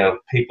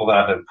people that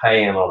I've been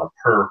paying on a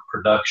per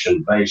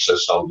production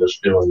basis on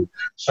just doing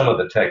some of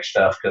the tech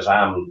stuff, because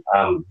I'm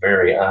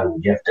very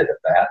ungifted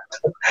at that.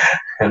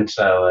 And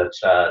so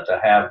it's to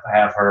have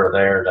her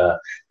there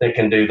that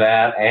can do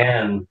that,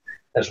 and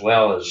as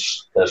well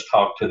as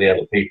talk to the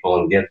other people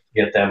and get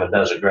them, and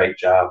does a great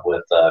job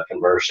with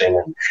conversing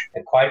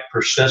and quite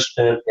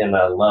persistent in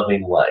a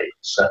loving way.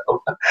 So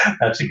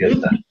that's a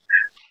good thing.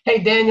 Hey,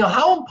 Daniel,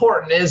 how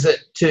important is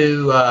it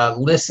to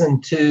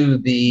listen to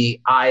the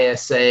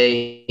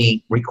ISA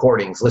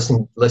recordings,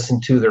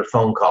 listen to their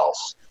phone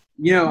calls?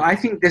 I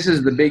think this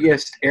is the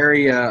biggest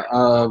area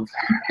of,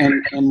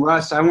 and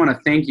Russ, I want to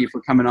thank you for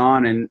coming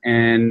on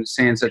and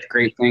saying such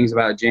great things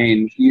about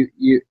Jane.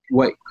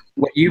 What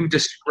you've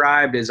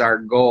described is our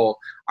goal.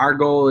 Our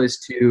goal is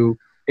to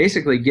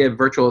basically give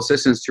virtual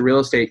assistants to real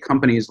estate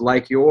companies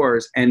like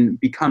yours and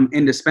become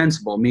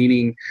indispensable,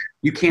 meaning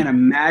you can't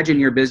imagine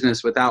your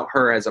business without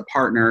her as a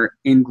partner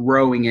in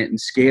growing it and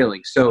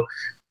scaling. So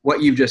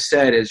what you've just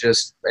said is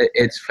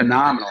it's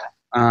phenomenal.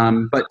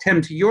 But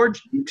Tim, to your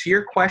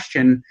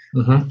question,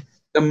 mm-hmm.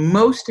 The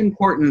most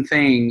important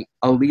thing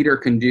a leader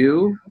can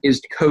do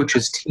is coach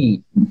his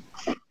team.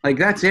 Like,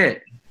 that's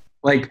it.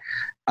 Like,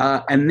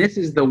 and this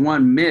is the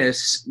one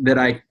miss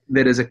that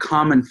is a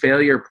common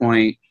failure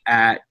point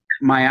at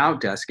my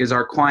Outdesk is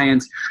our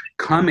clients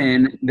come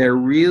in, they're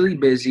really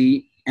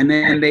busy, and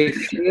then they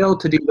fail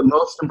to do the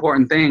most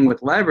important thing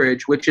with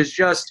leverage, which is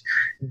just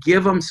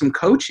give them some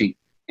coaching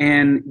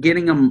and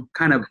getting them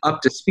kind of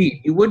up to speed.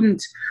 You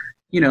wouldn't,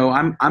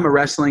 I'm a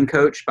wrestling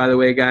coach, by the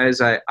way,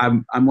 guys.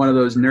 I'm one of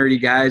those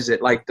nerdy guys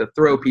that like to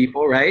throw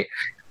people, right?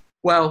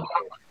 Well,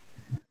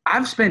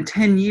 I've spent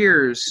 10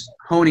 years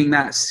honing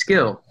that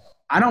skill.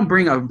 I don't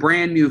bring a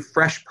brand new,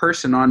 fresh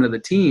person onto the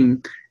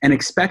team and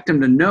expect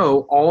them to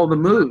know all the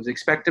moves,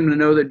 expect them to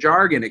know the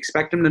jargon,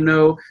 expect them to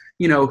know,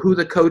 who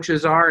the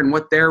coaches are and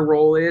what their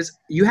role is.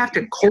 You have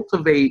to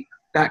cultivate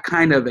that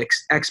kind of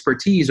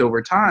expertise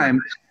over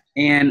time.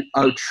 And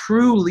a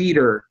true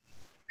leader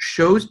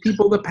shows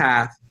people the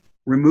path,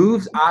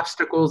 removes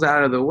obstacles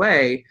out of the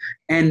way,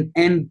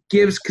 and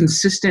gives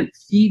consistent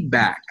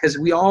feedback, because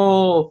we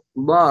all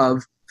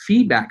love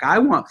feedback. I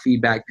want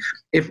feedback.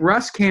 If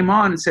Russ came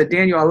on and said,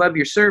 Daniel, I love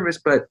your service,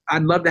 but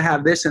I'd love to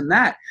have this and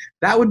that,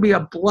 that would be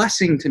a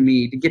blessing to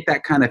me to get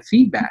that kind of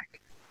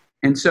feedback.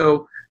 And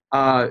so,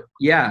 Tim,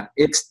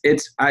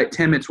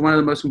 it's one of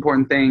the most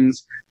important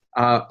things.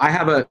 I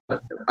have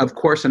of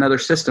course, another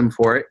system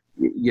for it.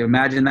 You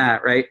imagine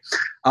that, right?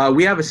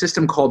 We have a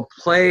system called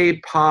Play,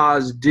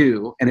 Pause,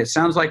 Do, and it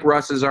sounds like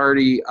Russ is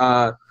already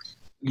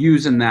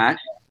using that.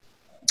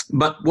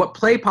 But what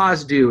Play,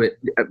 Pause, Do it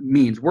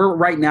means, we're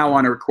right now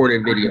on a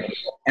recorded video,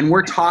 and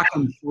we're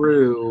talking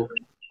through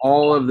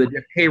all of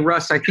the – hey,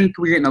 Russ, I think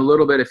we're getting a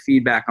little bit of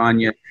feedback on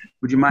you.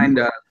 Would you mind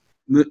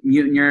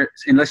muting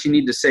unless you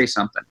need to say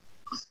something?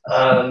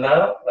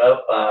 No.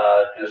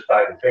 Just if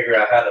I can figure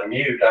out how to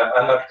mute.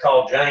 I'm going to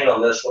call Jane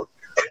on this one.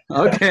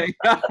 Okay.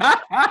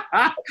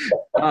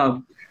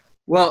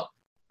 What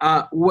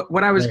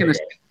I was going to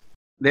say.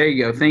 There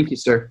you go. Thank you,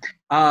 sir.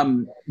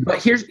 But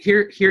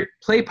here,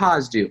 Play,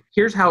 Pause, Do.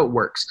 Here's how it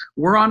works.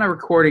 We're on a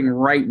recording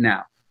right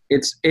now.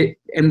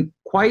 And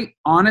quite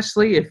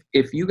honestly,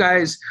 if you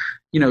guys,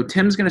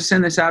 Tim's going to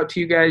send this out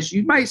to you guys,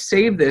 you might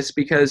save this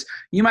because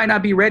you might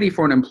not be ready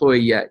for an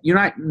employee yet. You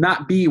might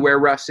not be where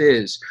Russ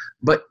is,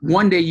 but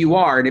one day you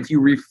are. And if you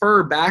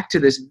refer back to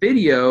this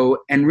video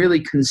and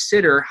really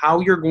consider how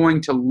you're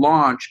going to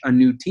launch a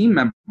new team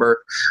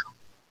member,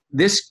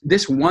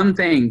 this one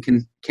thing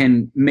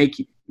can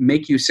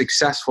make you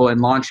successful in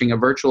launching a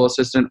virtual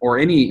assistant or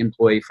any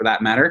employee for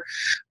that matter.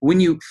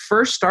 When you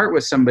first start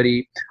with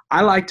somebody,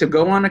 I like to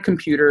go on a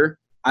computer,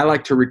 I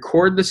like to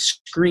record the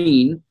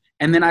screen,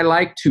 and then I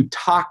like to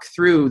talk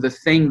through the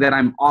thing that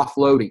I'm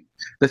offloading,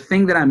 the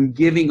thing that I'm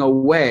giving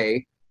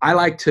away. I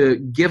like to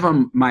give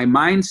them my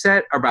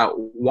mindset about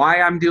why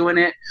I'm doing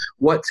it,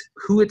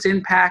 who it's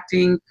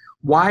impacting,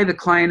 why the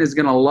client is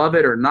going to love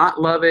it or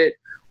not love it,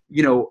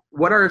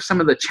 what are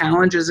some of the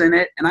challenges in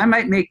it? And I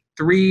might make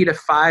 3 to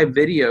 5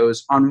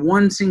 videos on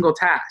one single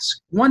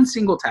task.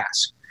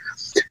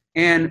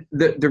 And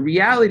the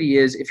reality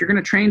is, if you're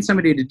going to train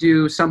somebody to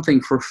do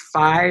something for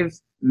 5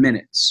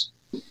 minutes,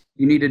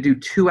 you need to do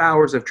 2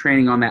 hours of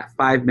training on that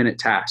 5-minute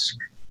task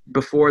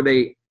before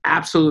they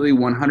absolutely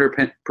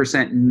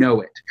 100%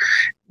 know it.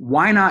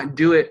 Why not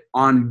do it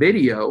on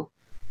video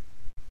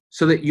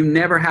so that you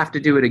never have to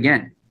do it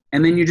again?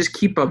 And then you just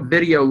keep a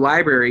video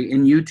library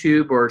in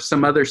YouTube or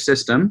some other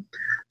system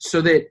so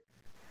that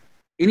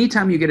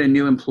anytime you get a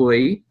new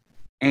employee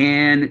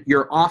and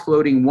you're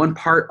offloading one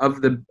part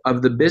of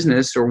the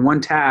business or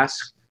one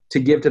task to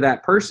give to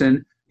that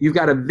person, you've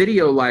got a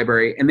video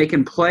library and they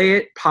can play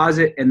it, pause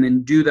it, and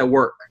then do the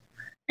work.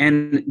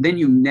 And then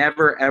you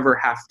never, ever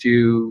have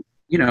to,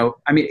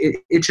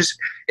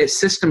 it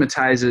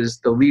systematizes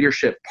the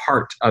leadership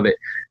part of it.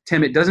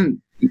 Tim, it doesn't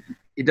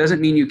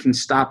mean you can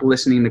stop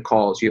listening to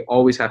calls. You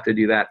always have to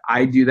do that.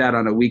 I do that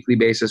on a weekly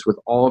basis with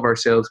all of our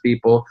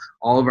salespeople,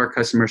 all of our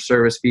customer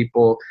service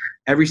people.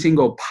 Every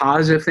single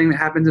positive thing that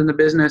happens in the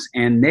business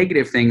and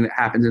negative thing that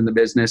happens in the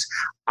business,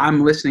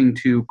 I'm listening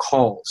to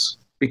calls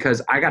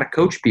because I got to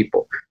coach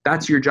people.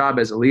 That's your job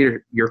as a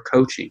leader. You're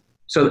coaching.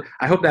 So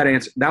I hope that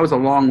was a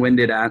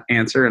long-winded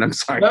answer, and I'm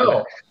sorry.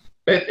 No,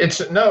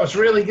 it's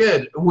really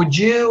good. Would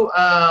you?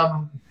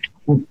 I've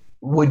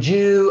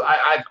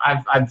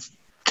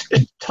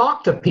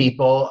talk to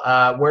people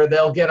where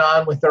they'll get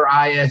on with their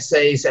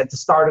ISAs at the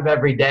start of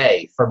every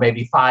day for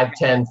maybe 5,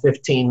 10,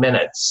 15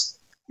 minutes.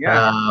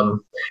 Yeah.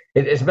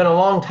 It's been a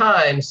long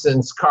time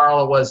since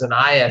Carla was an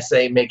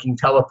ISA making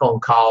telephone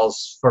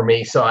calls for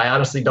me, so I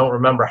honestly don't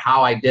remember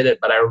how I did it,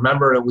 but I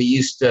remember we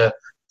used to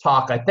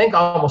talk, I think,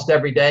 almost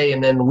every day,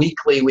 and then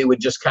weekly we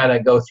would just kind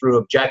of go through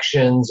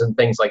objections and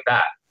things like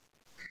that.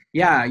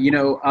 Yeah,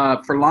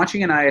 for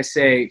launching an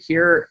ISA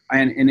here,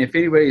 and if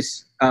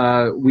anybody's,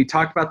 we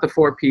talked about the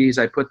 4 Ps,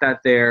 I put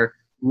that there.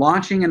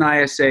 Launching an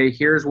ISA,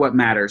 here's what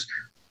matters.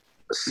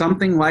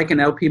 Something like an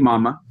LP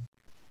Mama,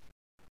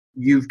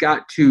 you've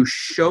got to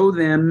show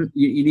them,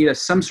 you need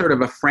some sort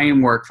of a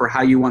framework for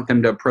how you want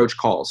them to approach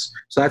calls.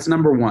 So that's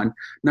number 1.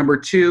 Number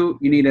 2,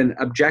 you need an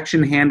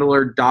objection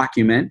handler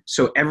document.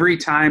 So every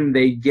time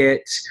they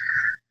get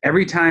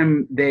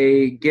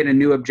a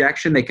new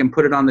objection, they can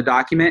put it on the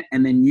document,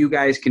 and then you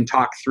guys can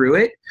talk through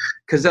it,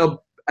 because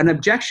an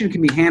objection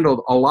can be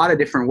handled a lot of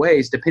different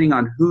ways depending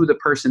on who the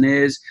person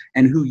is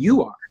and who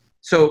you are.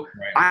 So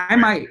I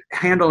might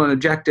handle an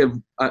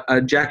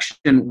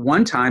objection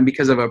one time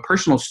because of a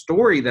personal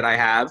story that I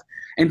have,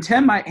 and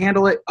Tim might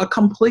handle it a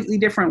completely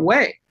different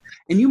way.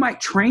 And you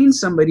might train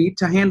somebody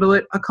to handle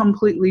it a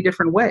completely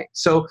different way.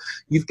 So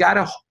you've got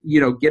to,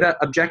 get an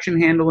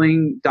objection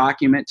handling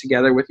document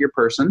together with your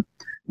person.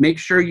 Make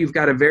sure you've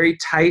got a very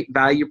tight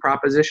value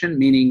proposition,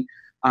 meaning,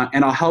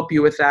 and I'll help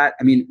you with that.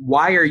 I mean,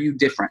 why are you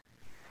different?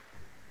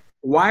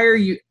 Why are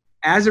you,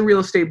 as a real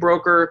estate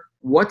broker,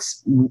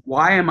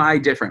 why am I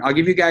different? I'll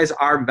give you guys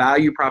our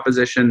value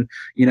proposition,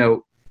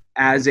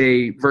 as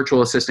a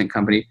virtual assistant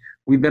company.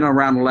 We've been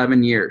around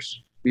 11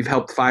 years. We've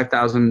helped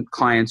 5,000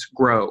 clients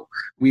grow.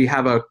 We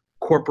have a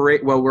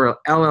we're an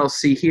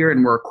LLC here,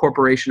 and we're a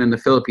corporation in the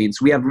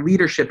Philippines. We have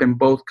leadership in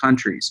both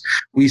countries.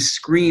 We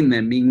screen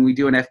them, meaning we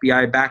do an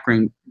FBI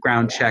background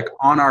check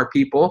on our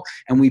people,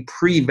 and we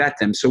pre-vet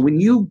them. So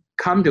when you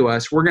come to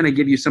us, we're going to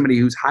give you somebody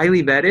who's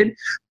highly vetted,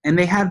 and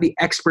they have the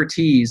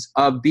expertise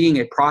of being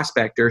a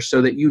prospector,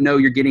 so that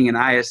you're getting an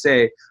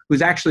ISA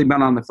who's actually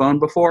been on the phone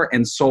before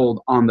and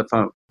sold on the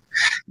phone.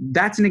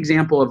 That's an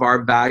example of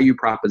our value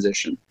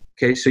proposition.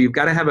 Okay, so you've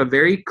got to have a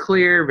very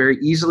clear, very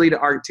easily to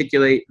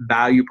articulate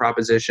value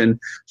proposition,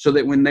 so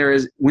that when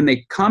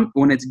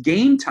it's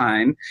game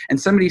time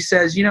and somebody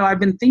says, I've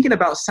been thinking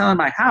about selling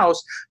my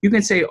house, you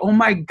can say, oh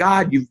my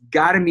God, you've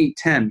got to meet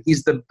Tim.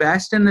 He's the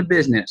best in the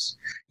business.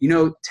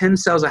 Tim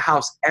sells a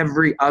house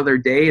every other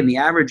day, and the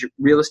average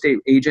real estate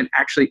agent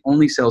actually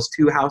only sells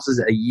 2 houses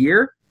a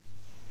year.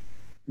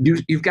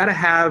 You've got to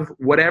have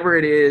whatever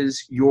it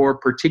is your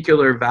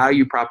particular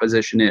value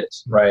proposition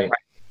is. Right.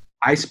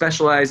 I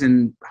specialize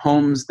in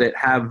homes that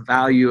have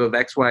value of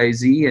X, Y,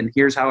 Z, and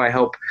here's how I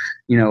help,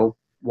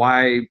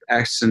 Y,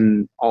 X,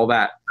 and all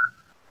that.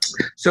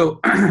 So,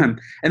 and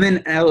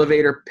then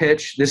elevator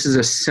pitch. This is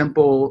a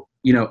simple,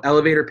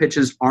 elevator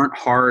pitches aren't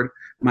hard.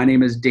 My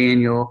name is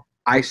Daniel.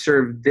 I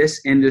serve this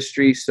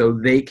industry so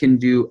they can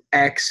do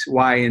X,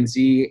 Y, and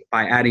Z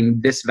by adding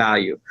this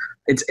value.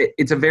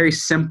 It's a very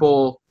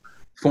simple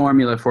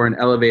formula for an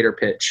elevator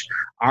pitch.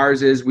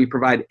 Ours is we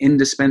provide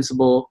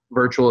indispensable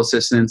virtual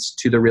assistants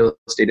to the real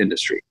estate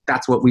industry.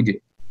 That's what we do.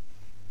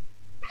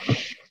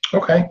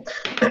 Okay.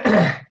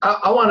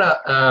 I want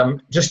to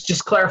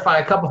just clarify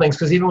a couple things,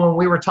 because even when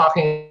we were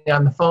talking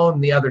on the phone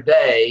the other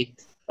day,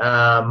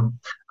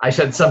 I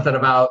said something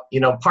about,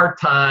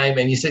 part-time,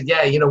 and you said,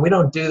 yeah, we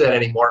don't do that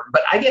anymore.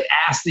 But I get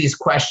asked these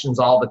questions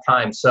all the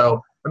time.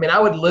 So, I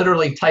would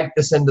literally type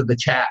this into the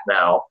chat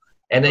now,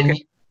 and then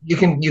you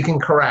can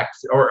correct,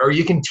 or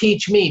you can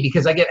teach me,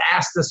 because I get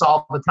asked this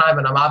all the time,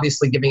 and I'm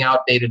obviously giving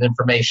outdated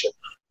information.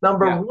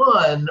 Number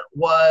 1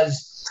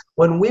 was,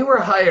 when we were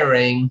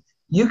hiring,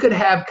 you could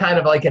have kind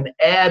of like an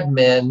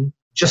admin,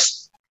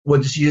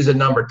 we'll just use a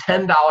number,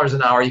 $10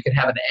 an hour. You could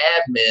have an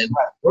admin,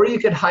 or you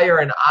could hire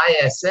an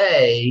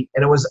ISA,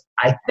 and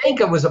I think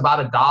it was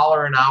about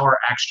 $1 an hour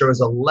extra. It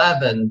was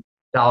 $11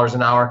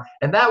 an hour.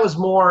 And that was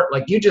more,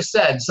 like you just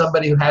said,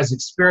 somebody who has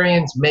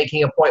experience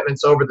making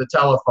appointments over the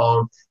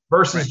telephone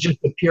versus just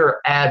a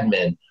pure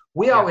admin.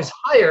 We always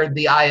hired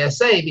the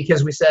ISA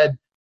because we said,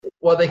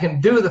 well, they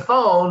can do the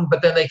phone,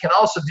 but then they can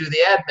also do the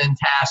admin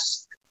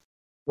tasks,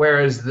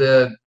 whereas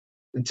to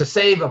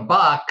save a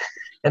buck,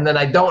 and then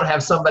I don't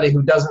have somebody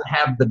who doesn't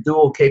have the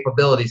dual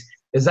capabilities.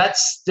 Is that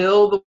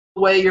still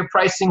the way your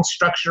pricing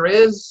structure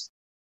is?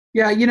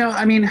 Yeah,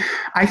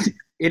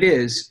 it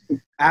is.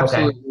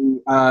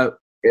 Absolutely. Okay.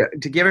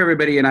 To give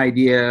everybody an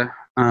idea,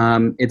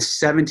 it's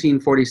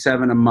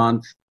 $1,747 a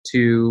month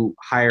to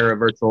hire a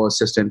virtual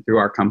assistant through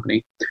our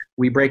company.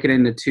 We break it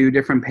into 2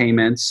 different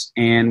payments,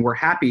 and we're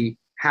happy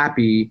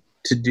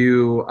to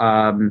do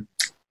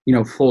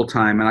full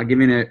time. And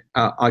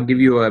I'll give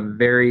you a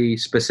very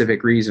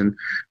specific reason.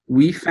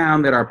 We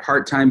found that our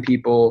part-time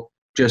people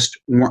just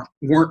weren't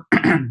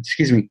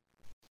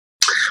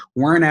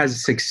weren't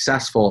as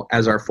successful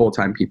as our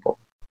full-time people.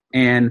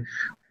 And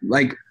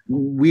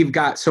we've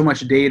got so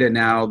much data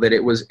now that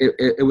it was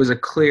a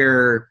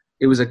clear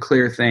it was a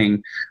clear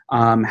thing,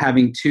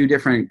 having two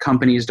different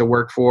companies to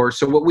work for.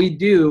 So what we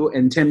do,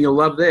 and Tim, you'll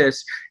love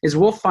this, is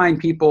we'll find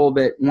people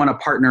that want to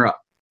partner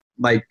up.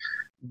 Like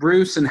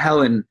Bruce and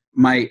Helen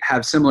might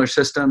have similar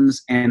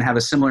systems and have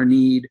a similar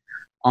need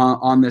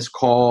on this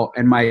call,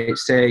 and might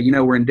say, you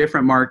know, we're in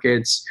different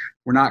markets,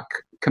 we're not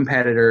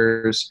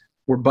competitors,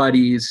 we're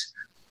buddies.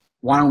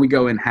 Why don't we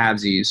go in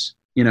halvesies?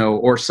 You know,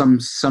 or some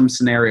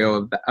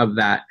scenario of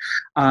that.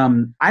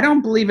 I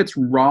don't believe it's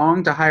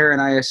wrong to hire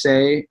an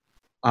ISA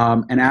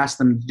and ask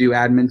them to do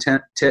admin,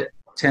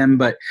 Tim.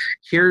 But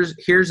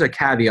here's a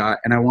caveat,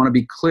 and I want to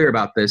be clear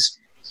about this.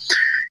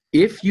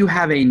 If you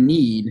have a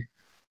need,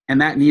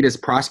 and that need is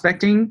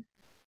prospecting,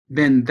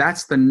 then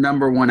that's the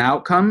number one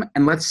outcome.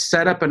 And let's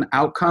set up an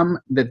outcome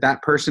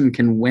that person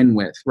can win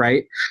with,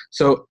 right?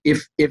 So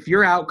if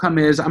your outcome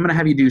is, I'm going to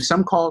have you do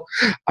some call,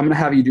 I'm going to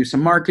have you do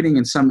some marketing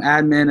and some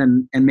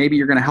admin, and maybe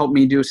you're going to help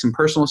me do some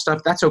personal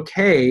stuff, that's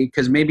okay,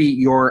 because maybe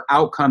your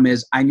outcome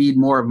is, I need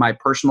more of my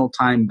personal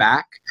time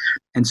back.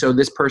 And so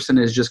this person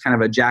is just kind of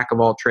a jack of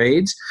all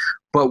trades.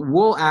 But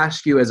we'll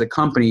ask you as a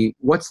company,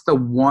 what's the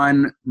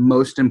one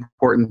most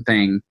important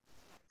thing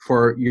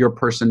for your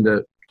person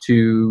to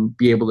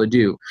be able to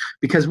do?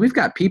 Because we've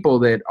got people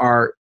that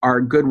are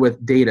good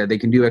with data. They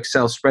can do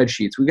Excel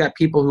spreadsheets. We've got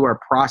people who are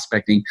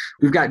prospecting.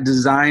 We've got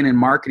design and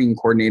marketing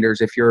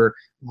coordinators. If you're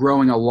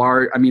growing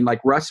like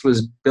Russ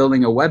was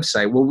building a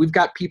website. Well, we've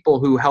got people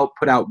who help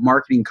put out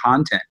marketing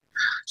content.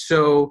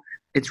 So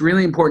it's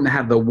really important to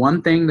have the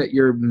one thing that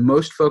you're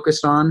most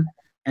focused on,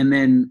 and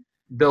then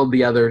build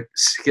the other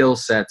skill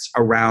sets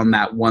around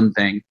that one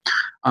thing.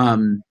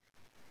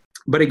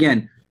 But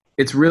again,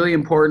 it's really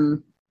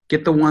important.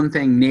 Get the one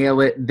thing,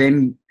 nail it,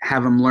 then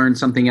have them learn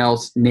something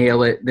else,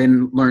 nail it,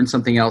 then learn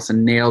something else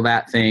and nail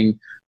that thing.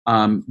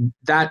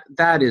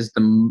 That is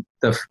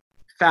the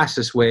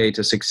fastest way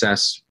to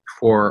success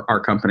for our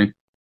company.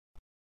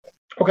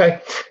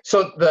 Okay.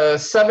 So the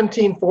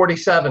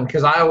 1747,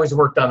 because I always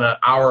worked on an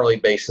hourly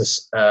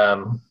basis,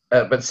 but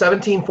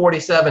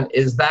 1747,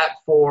 is that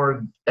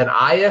for an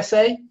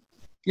ISA?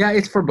 Yeah,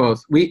 it's for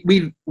both.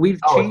 We've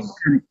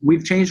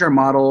changed our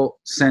model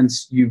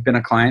since you've been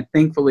a client.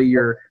 Thankfully,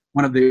 you're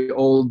one of the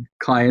old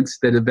clients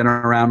that have been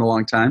around a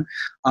long time.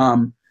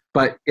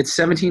 But it's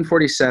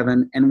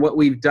 1747. And what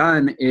we've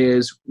done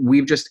is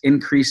we've just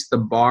increased the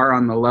bar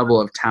on the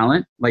level of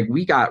talent. Like,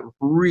 we got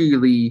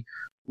really,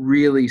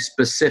 really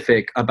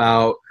specific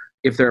about,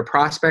 if they're a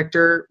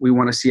prospector, we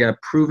want to see a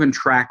proven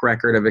track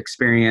record of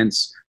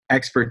experience,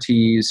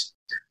 expertise.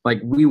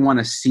 Like, we want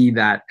to see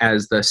that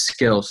as the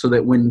skill, so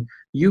that when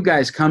you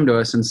guys come to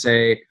us and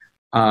say,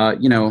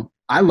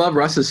 I love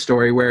Russ's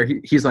story where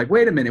he's like,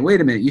 wait a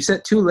minute. You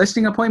set 2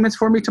 listing appointments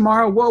for me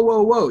tomorrow?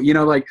 Whoa.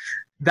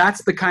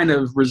 That's the kind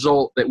of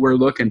result that we're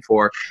looking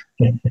for.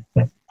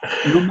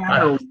 No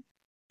matter.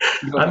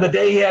 On the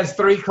day he has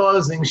 3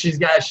 closings,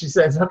 she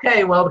says,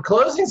 okay, well, the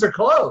closings are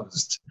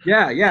closed.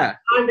 Yeah.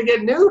 Time to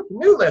get new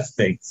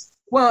listings.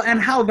 Well, and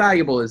how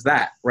valuable is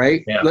that,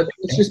 right? Yeah.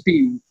 Let's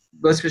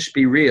just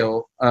be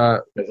real.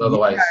 Because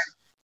otherwise,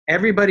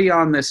 everybody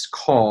on this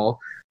call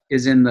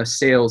is in the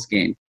sales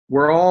game.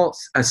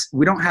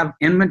 We don't have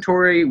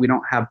inventory. We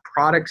don't have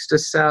products to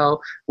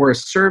sell. We're a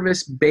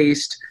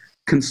service-based,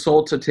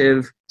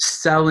 consultative,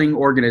 selling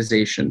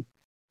organization.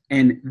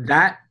 And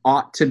that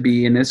ought to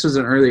be, and this was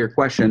an earlier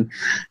question,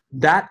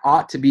 that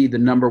ought to be the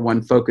number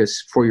one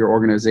focus for your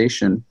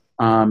organization,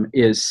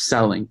 is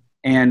selling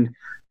and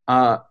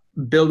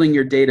building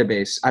your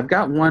database. I've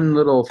got one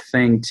little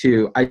thing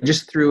too. I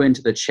just threw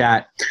into the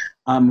chat.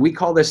 We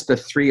call this the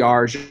 3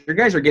 R's. You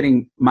guys are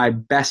getting my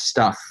best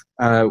stuff,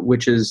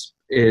 which is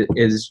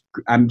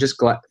I'm just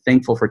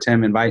thankful for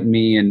Tim inviting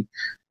me, and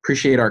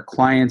appreciate our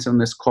clients on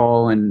this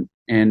call.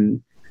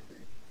 And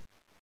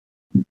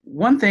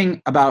one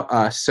thing about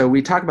us, so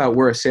we talk about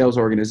we're a sales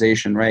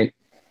organization, right?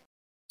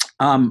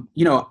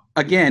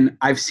 Again,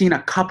 I've seen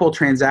a couple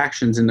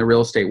transactions in the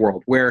real estate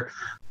world where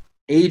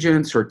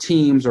agents or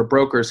teams or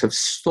brokers have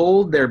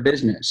sold their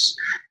business.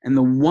 And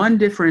the one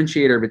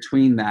differentiator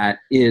between that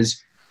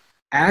is,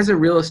 as a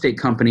real estate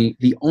company,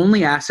 the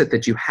only asset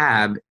that you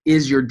have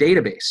is your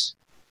database.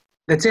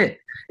 That's it.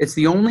 It's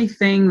the only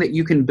thing that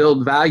you can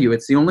build value.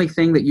 It's the only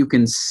thing that you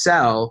can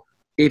sell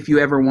if you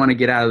ever want to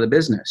get out of the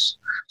business.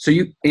 So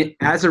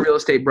as a real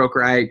estate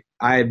broker,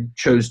 I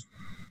chose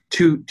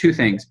two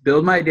things: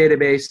 build my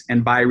database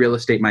and buy real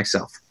estate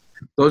myself.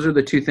 Those are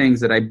the 2 things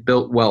that I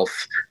built wealth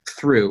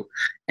through.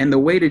 And the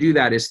way to do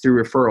that is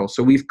through referrals.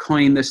 So we've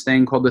coined this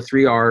thing called the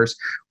 3 R's.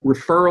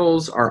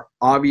 Referrals are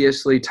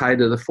obviously tied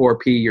to the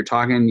 4P.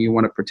 You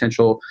want a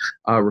potential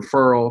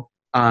referral.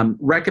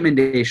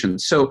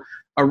 Recommendations. So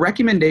a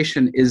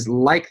recommendation is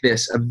like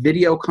this: a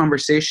video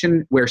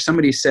conversation where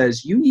somebody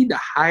says, you need to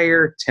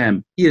hire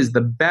Tim. He is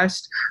the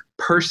best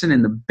person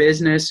in the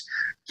business.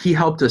 He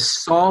helped us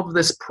solve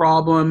this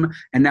problem,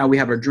 and now we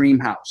have a dream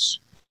house.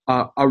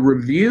 A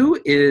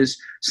review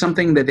is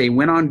something that they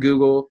went on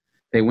Google,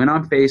 they went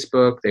on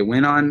Facebook, they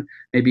went on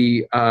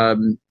maybe,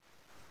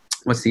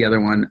 what's the other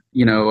one?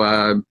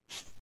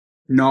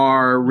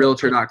 NAR,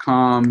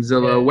 Realtor.com,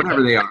 Zillow,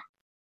 whatever they are.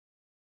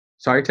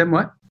 Sorry, Tim,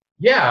 what?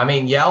 Yeah, I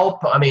mean,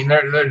 Yelp. I mean,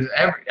 there's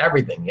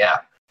everything. Yeah.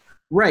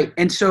 Right.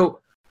 And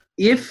so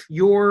if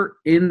you're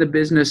in the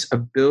business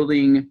of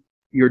building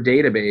your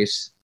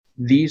database,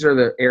 these are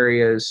the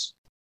areas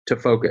to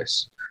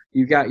focus.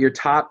 You've got your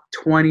top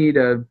 20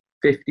 to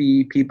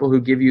 50 people who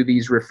give you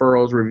these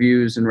referrals,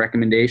 reviews, and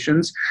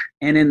recommendations.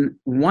 And in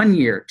 1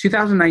 year,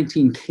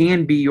 2019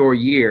 can be your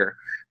year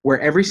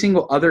where every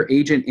single other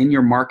agent in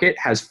your market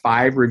has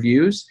 5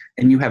 reviews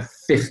and you have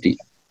 50.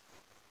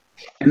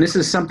 And this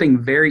is something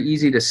very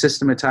easy to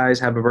systematize,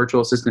 have a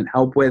virtual assistant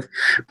help with.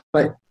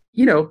 But,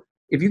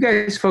 if you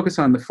guys focus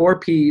on the 4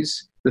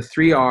 Ps, the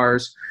 3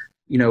 Rs,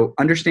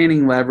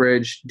 understanding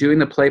leverage, doing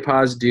the play,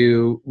 pause,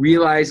 do,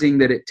 realizing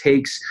that it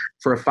takes,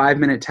 for a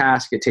 5-minute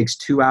task, it takes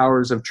 2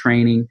 hours of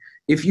training.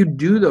 If you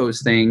do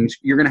those things,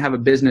 you're going to have a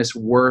business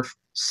worth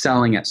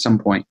selling at some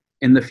point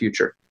in the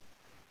future.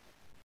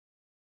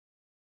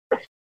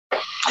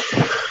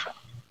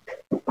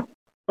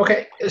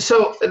 Okay,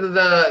 so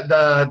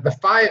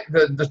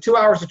the 2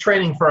 hours of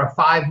training for a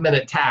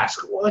 5-minute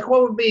task, like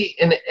what would be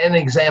an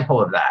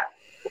example of that?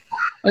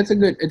 It's a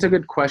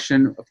good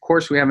question. Of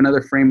course, we have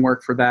another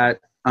framework for that.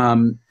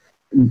 The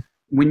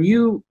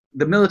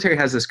military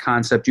has this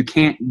concept, you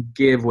can't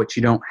give what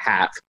you don't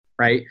have,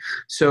 right?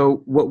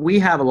 So what we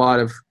have a lot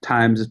of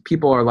times is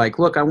people are like,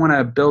 look, I want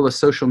to build a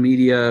social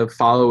media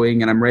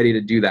following and I'm ready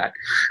to do that.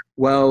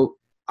 Well,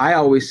 I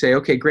always say,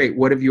 okay, great.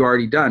 What have you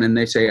already done? And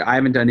they say, I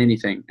haven't done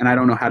anything and I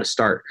don't know how to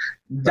start.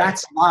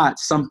 That's not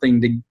something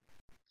to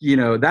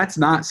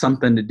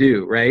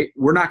do, right?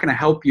 We're not going to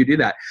help you do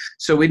that.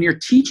 So when you're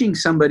teaching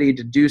somebody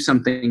to do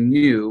something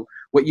new,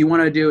 what you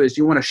want to do is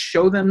you want to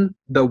show them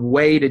the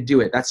way to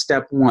do it. That's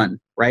step 1,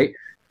 right?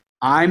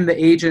 I'm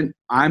the agent.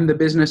 I'm the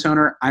business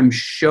owner. I'm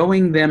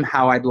showing them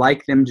how I'd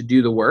like them to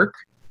do the work.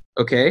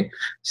 Okay.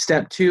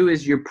 Step 2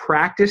 is you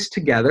practice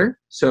together.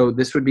 So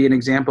this would be an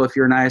example if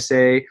you're an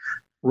ISA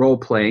role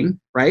playing,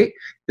 right?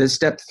 Then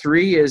step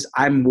 3 is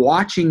I'm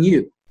watching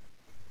you.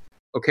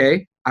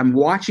 Okay. I'm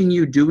watching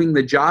you doing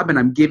the job and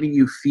I'm giving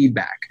you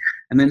feedback.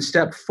 And then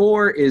step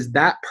 4 is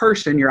that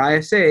person, your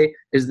ISA,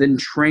 is then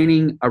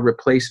training a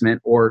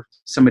replacement or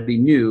somebody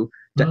new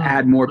to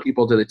add more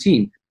people to the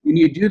team. When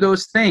you do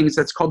those things,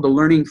 that's called the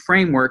learning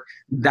framework.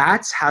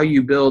 That's how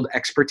you build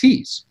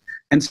expertise.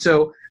 And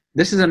so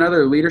this is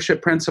another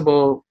leadership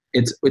principle.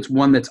 It's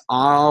one that's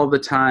all the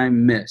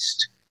time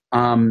missed.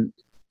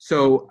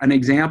 So an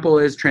example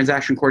is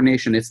transaction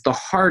coordination. It's the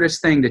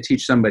hardest thing to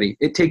teach somebody.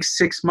 It takes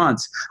 6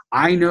 months.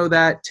 I know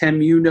that,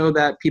 Tim, you know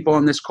that, people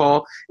on this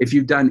call, if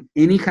you've done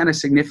any kind of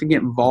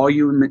significant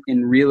volume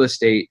in real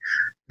estate,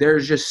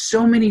 there's just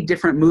so many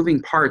different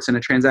moving parts in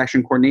a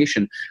transaction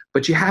coordination,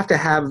 but you have to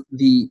have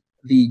the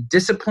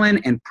discipline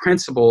and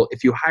principle,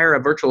 if you hire a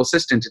virtual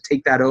assistant to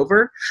take that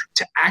over,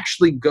 to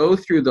actually go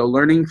through the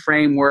learning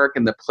framework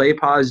and the play,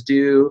 pause,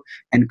 do,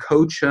 and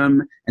coach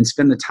them and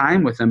spend the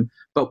time with them.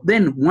 But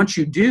then once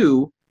you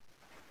do,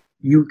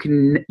 you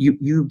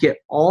get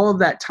all of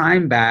that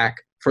time back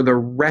for the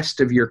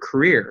rest of your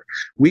career.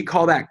 We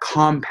call that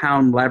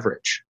compound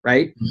leverage,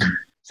 right? Mm-hmm.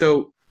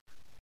 So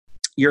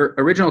your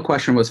original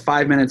question was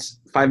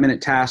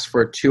 5-minute task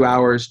for 2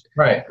 hours.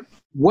 Right.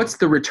 What's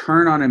the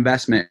return on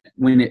investment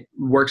when it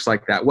works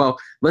like that? Well,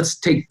 let's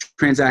take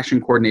transaction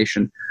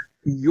coordination.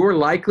 You're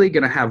likely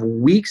going to have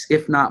weeks,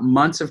 if not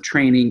months of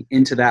training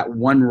into that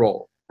one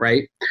role,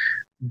 right?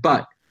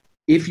 But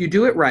if you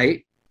do it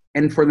right,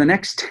 and for the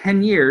next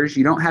 10 years,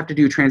 you don't have to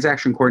do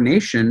transaction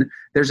coordination,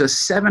 there's a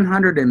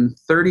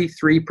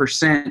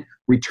 733%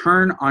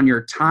 return on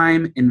your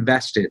time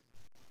invested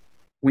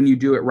when you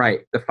do it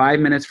right, the 5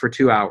 minutes for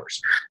 2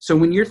 hours. So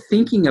when you're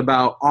thinking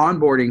about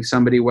onboarding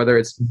somebody, whether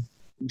it's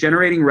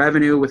generating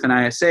revenue with an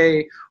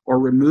ISA or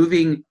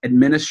removing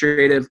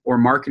administrative or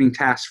marketing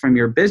tasks from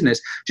your business,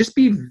 just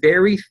be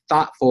very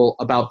thoughtful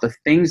about the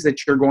things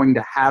that you're going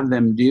to have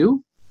them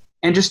do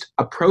and just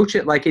approach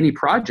it like any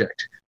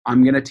project.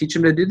 I'm going to teach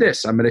them to do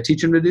this. I'm going to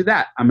teach them to do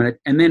that. And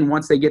then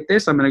once they get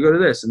this, I'm going to go to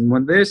this, and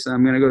with this,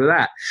 I'm going to go to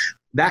that.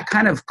 That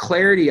kind of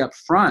clarity up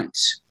front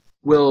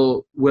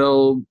will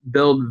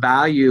build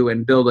value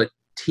and build a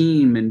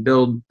team and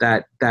build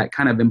that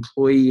kind of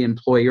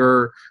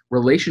employee-employer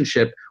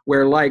relationship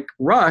where, like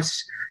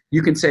Russ,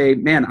 you can say,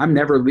 man, I'm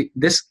never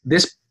this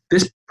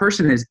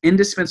person is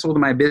indispensable to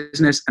my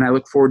business, and I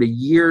look forward to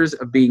years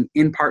of being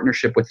in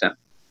partnership with them.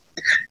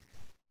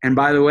 And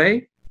by the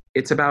way,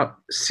 it's about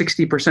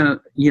 60%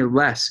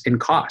 less in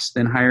cost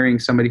than hiring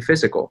somebody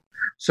physical.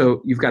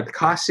 So you've got the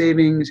cost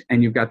savings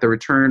and you've got the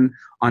return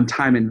on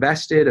time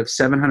invested of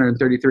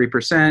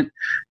 733%.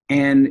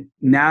 And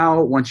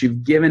now once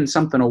you've given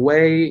something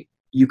away,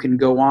 you can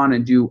go on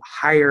and do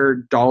higher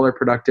dollar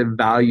productive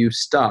value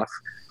stuff.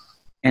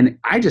 And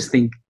I just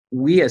think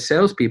we as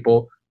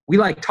salespeople, we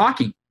like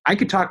talking. I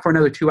could talk for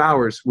another 2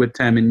 hours with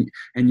Tim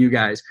and you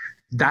guys.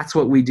 That's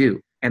what we do.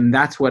 And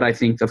that's what I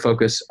think the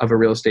focus of a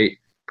real estate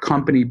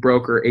company,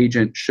 broker,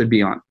 agent should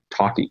be on,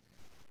 talking.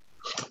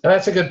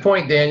 That's a good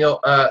point, Daniel.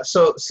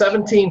 So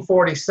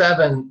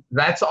 1747,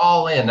 that's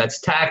all in. That's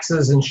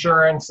taxes,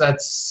 insurance,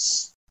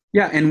 that's...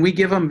 Yeah, and we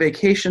give them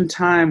vacation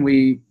time.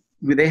 We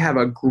they have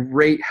a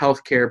great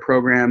healthcare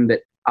program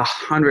that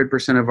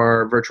 100% of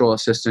our virtual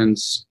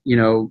assistants,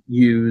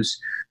 use.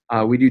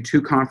 We do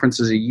 2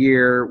 conferences a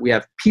year. We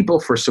have people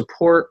for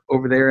support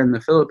over there in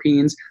the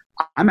Philippines.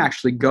 I'm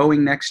actually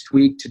going next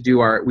week to do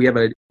we have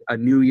a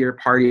New Year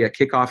party, a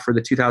kickoff for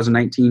the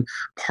 2019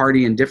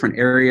 party in different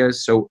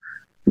areas. So,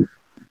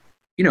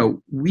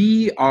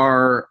 we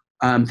are,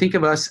 think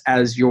of us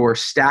as your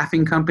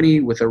staffing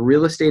company with a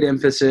real estate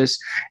emphasis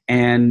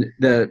and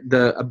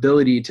the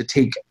ability to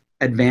take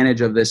advantage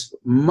of this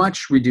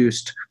much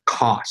reduced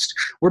cost.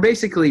 We're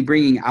basically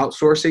bringing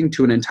outsourcing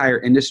to an entire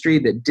industry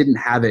that didn't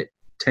have it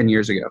 10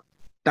 years ago.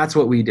 That's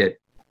what we did.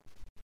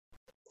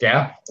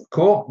 Yeah,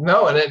 cool.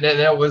 No, and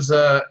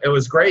it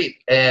was great.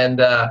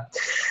 And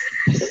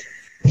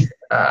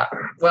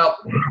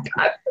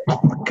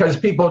because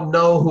people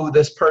know who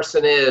this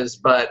person is,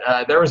 but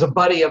there was a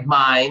buddy of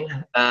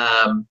mine,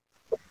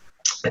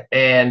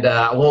 and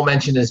I won't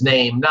mention his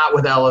name, not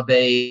with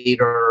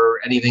Elevate or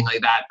anything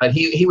like that, but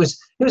he was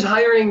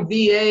hiring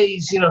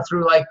VAs,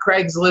 through like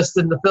Craigslist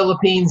in the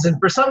Philippines, and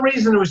for some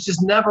reason it was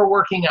just never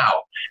working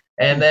out.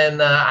 And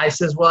then I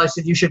said,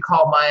 you should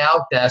call my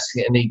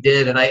Outdesk, and he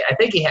did, and I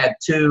think he had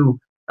 2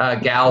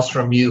 gals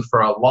from you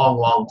for a long,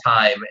 long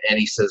time, and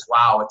he says,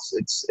 wow,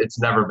 it's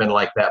never been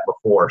like that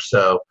before.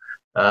 So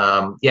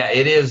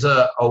it is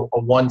a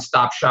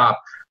one-stop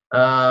shop.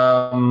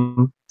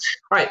 All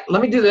right,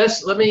 let me do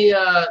this. Let me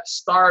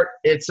start.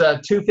 It's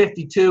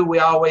 2:52. We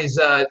always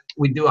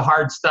we do a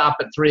hard stop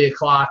at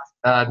 3:00,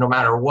 no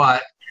matter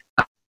what,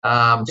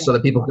 so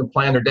that people can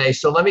plan their day.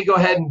 So let me go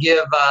ahead and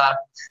give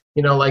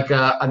like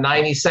a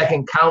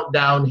 90-second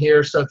countdown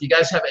here. So if you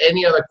guys have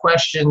any other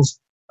questions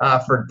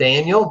for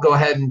Daniel, go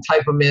ahead and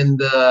type them in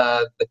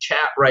the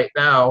chat right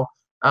now.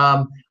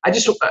 I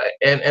just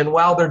and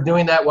while they're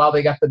doing that, while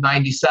they got the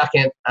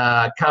 90-second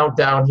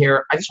countdown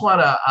here, I just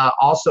want to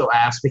also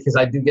ask, because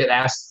I do get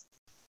asked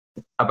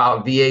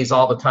about VAs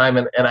all the time,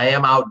 and I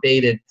am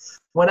outdated.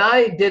 When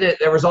I did it,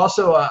 there was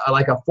also a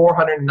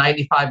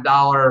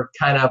 $495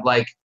 kind of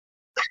like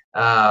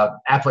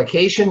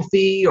application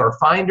fee or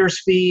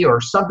finder's fee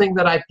or something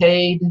that I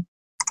paid.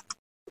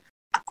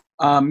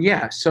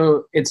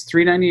 So it's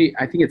 $390.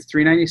 I think it's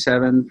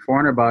 $397,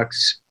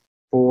 $400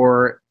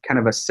 for kind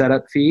of a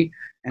setup fee.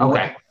 And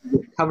okay.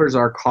 It covers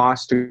our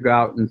cost to go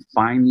out and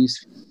find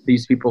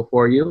these people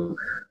for you.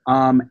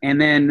 And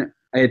then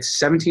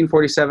it's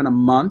 $1,747 a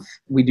month.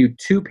 We do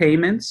 2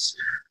 payments.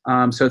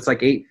 So it's like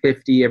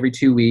 $850 every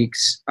 2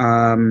 weeks.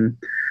 And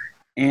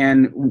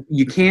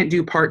you can't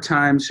do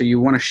part-time, so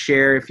you want to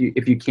share if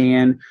you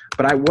can.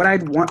 But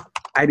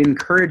I'd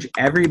encourage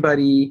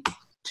everybody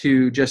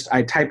to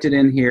I typed it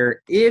in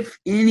here, if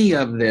any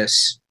of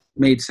this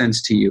made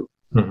sense to you.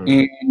 Mm-hmm.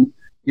 And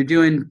you're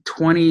doing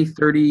 20,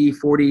 30,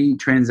 40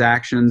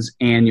 transactions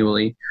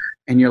annually,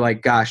 and you're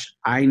like, gosh,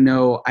 I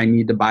know I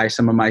need to buy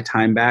some of my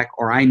time back,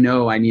 or I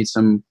know I need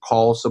some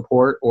call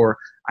support, or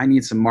I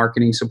need some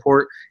marketing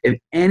support. If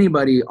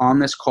anybody on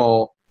this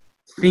call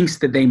thinks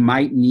that they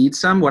might need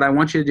some, what I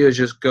want you to do is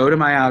just go to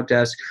my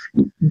Outdesk,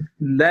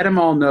 let them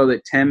all know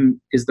that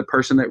Tim is the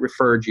person that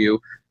referred you.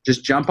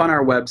 Just jump on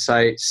our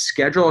website,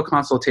 schedule a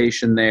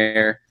consultation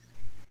there.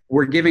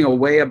 We're giving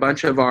away a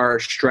bunch of our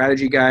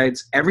strategy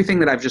guides. Everything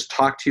that I've just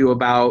talked to you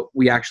about,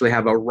 we actually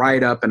have a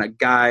write-up and a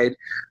guide.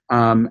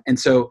 And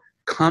so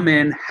come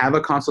in, have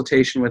a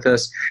consultation with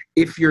us.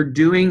 If you're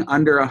doing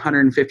under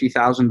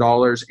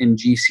 $150,000 in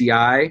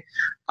GCI,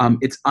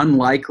 it's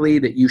unlikely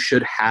that you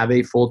should have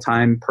a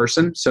full-time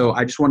person. So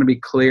I just want to be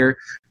clear.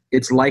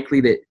 It's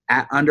likely that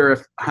at under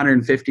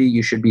 150,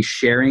 you should be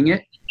sharing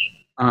it.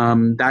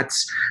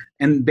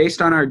 And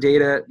based on our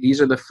data,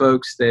 these are the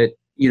folks that,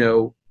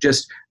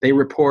 they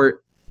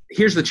report.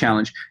 Here's the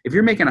challenge. If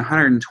you're making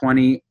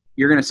 120,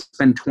 you're going to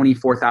spend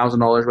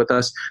 $24,000 with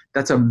us.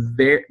 That's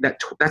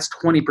that's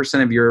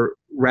 20% of your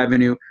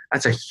revenue.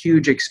 That's a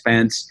huge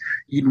expense.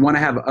 You'd want to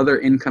have other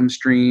income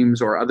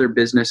streams or other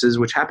businesses,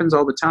 which happens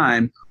all the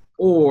time,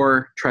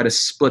 or try to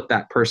split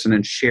that person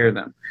and share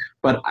them.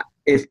 But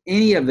if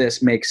any of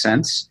this makes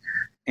sense,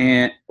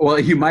 and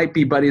you might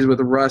be buddies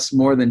with Russ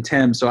more than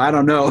Tim, so I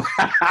don't know.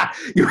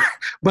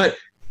 But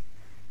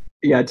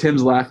yeah,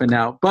 Tim's laughing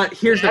now.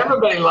 But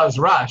everybody loves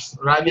Russ.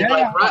 Right? I mean,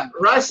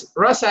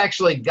 Russ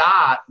actually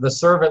got the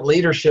Servant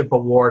Leadership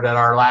Award at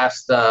our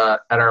last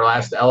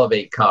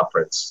Elevate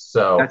conference.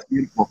 So that's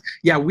beautiful.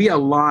 Yeah, we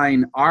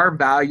align our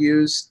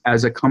values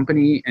as a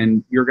company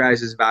and your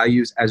guys'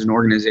 values as an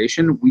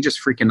organization. We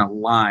just freaking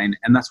align,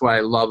 and that's what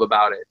I love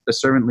about it. The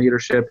servant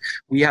leadership.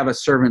 We have a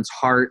servant's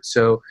heart,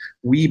 so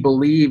we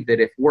believe that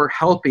if we're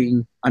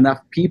helping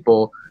enough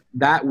people,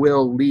 that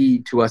will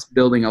lead to us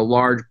building a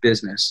large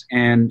business.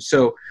 And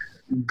so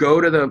go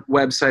to the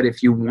website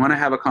if you want to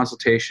have a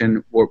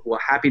consultation. We're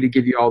happy to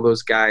give you all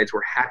those guides.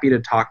 We're happy to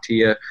talk to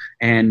you.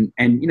 And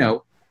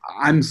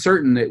I'm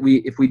certain that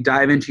if we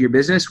dive into your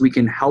business, we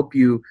can help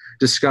you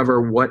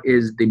discover what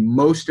is the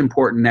most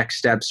important next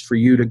steps for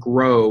you to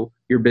grow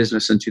your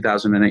business in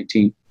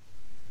 2018.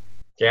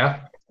 Yeah.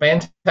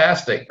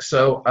 Fantastic.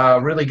 So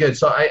really good.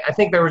 So I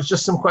think there was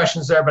just some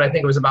questions there, but I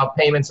think it was about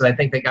payments, and I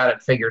think they got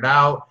it figured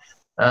out.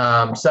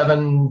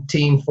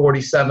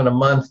 $17.47 a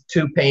month,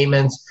 2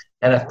 payments,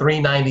 and a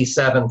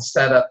 $397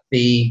 setup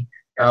fee,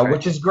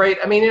 which is great.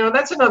 I mean,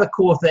 that's another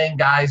cool thing,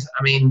 guys.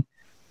 I mean,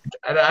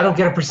 I don't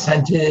get a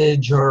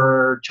percentage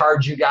or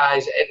charge you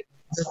guys.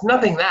 It's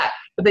nothing that.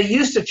 But they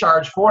used to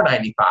charge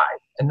 $495,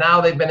 and now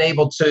they've been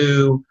able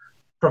to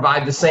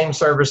provide the same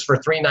service for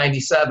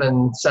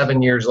 $397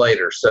 7 years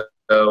later. So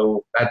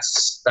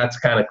that's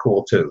kind of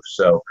cool too.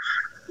 So,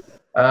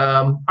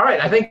 all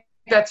right, I think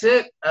that's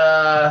it.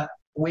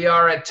 We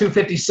are at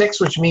 2:56,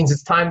 which means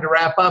it's time to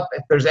wrap up.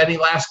 If there's any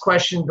last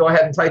question, go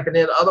ahead and type it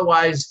in.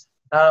 Otherwise,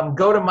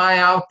 go to My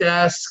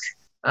Outdesk.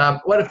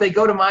 What if they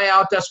go to My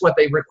Outdesk? What,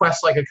 they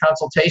request like a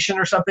consultation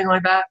or something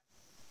like that?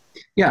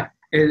 Yeah,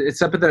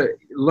 it's up at the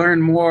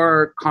learn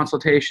more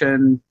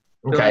consultation.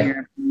 Okay.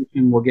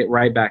 And we'll get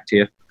right back to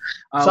you.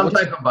 Some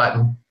type of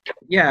button.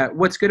 Yeah,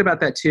 what's good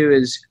about that too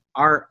is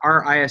our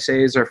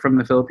ISAs are from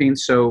the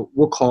Philippines, so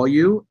we'll call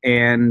you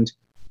and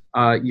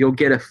you'll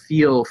get a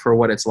feel for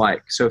what it's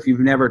like. So if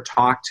you've never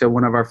talked to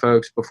one of our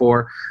folks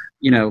before,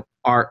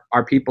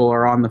 our people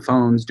are on the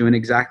phones doing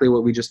exactly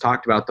what we just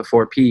talked about, the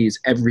 4 Ps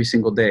every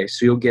single day.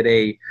 So you'll get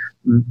you'll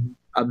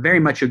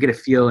get a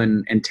feel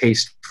and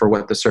taste for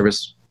what the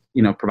service,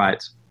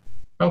 provides.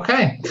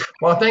 Okay.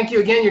 Well, thank you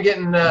again. You're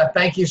getting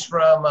thank yous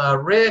from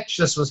Rich.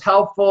 This was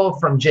helpful.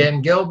 From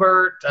Jen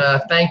Gilbert.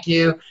 Thank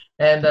you.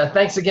 And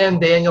thanks again,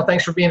 Daniel.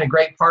 Thanks for being a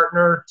great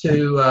partner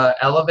to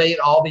Elevate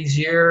all these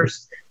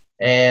years.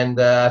 And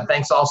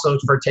thanks also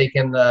for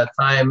taking the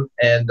time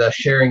and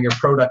sharing your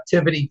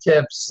productivity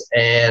tips.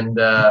 And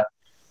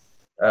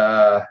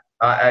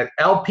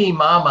LP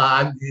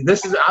Mama,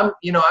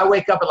 I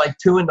wake up at like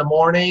 2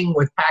 a.m.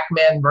 with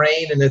Pac-Man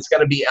brain, and it's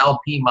going to be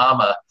LP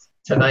Mama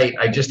tonight.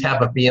 I just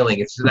have a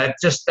feeling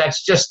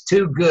that's just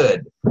too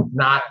good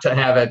not to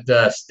have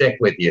it stick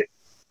with you.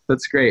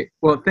 That's great.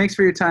 Well, thanks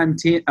for your time,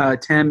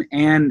 Tim,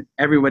 and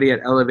everybody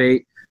at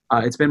Elevate.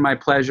 It's been my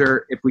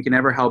pleasure. If we can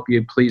ever help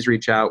you, please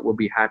reach out. We'll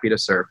be happy to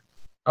serve.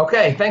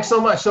 Okay, thanks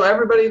so much. So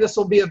everybody, this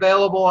will be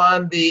available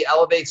on the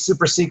Elevate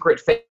Super Secret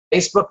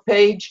Facebook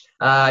page.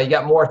 You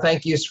got more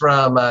thank yous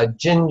from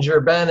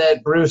Ginger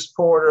Bennett, Bruce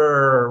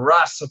Porter,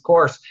 Russ, of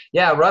course.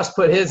 Yeah, Russ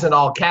put his in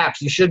all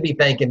caps. You should be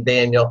thanking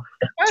Daniel.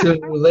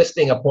 2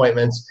 listing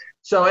appointments.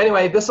 So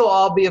anyway, this will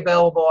all be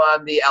available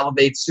on the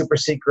Elevate Super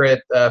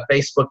Secret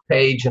Facebook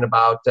page in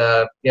about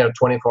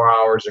 24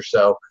 hours or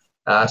so.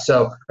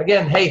 So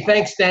again, hey,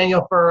 thanks,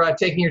 Daniel, for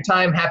taking your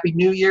time. Happy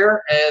New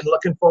Year, and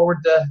looking forward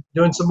to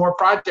doing some more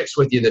projects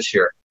with you this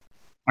year.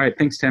 All right.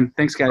 Thanks, Tim.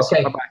 Thanks, guys.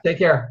 Okay. Bye-bye. Take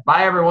care.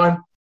 Bye,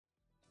 everyone.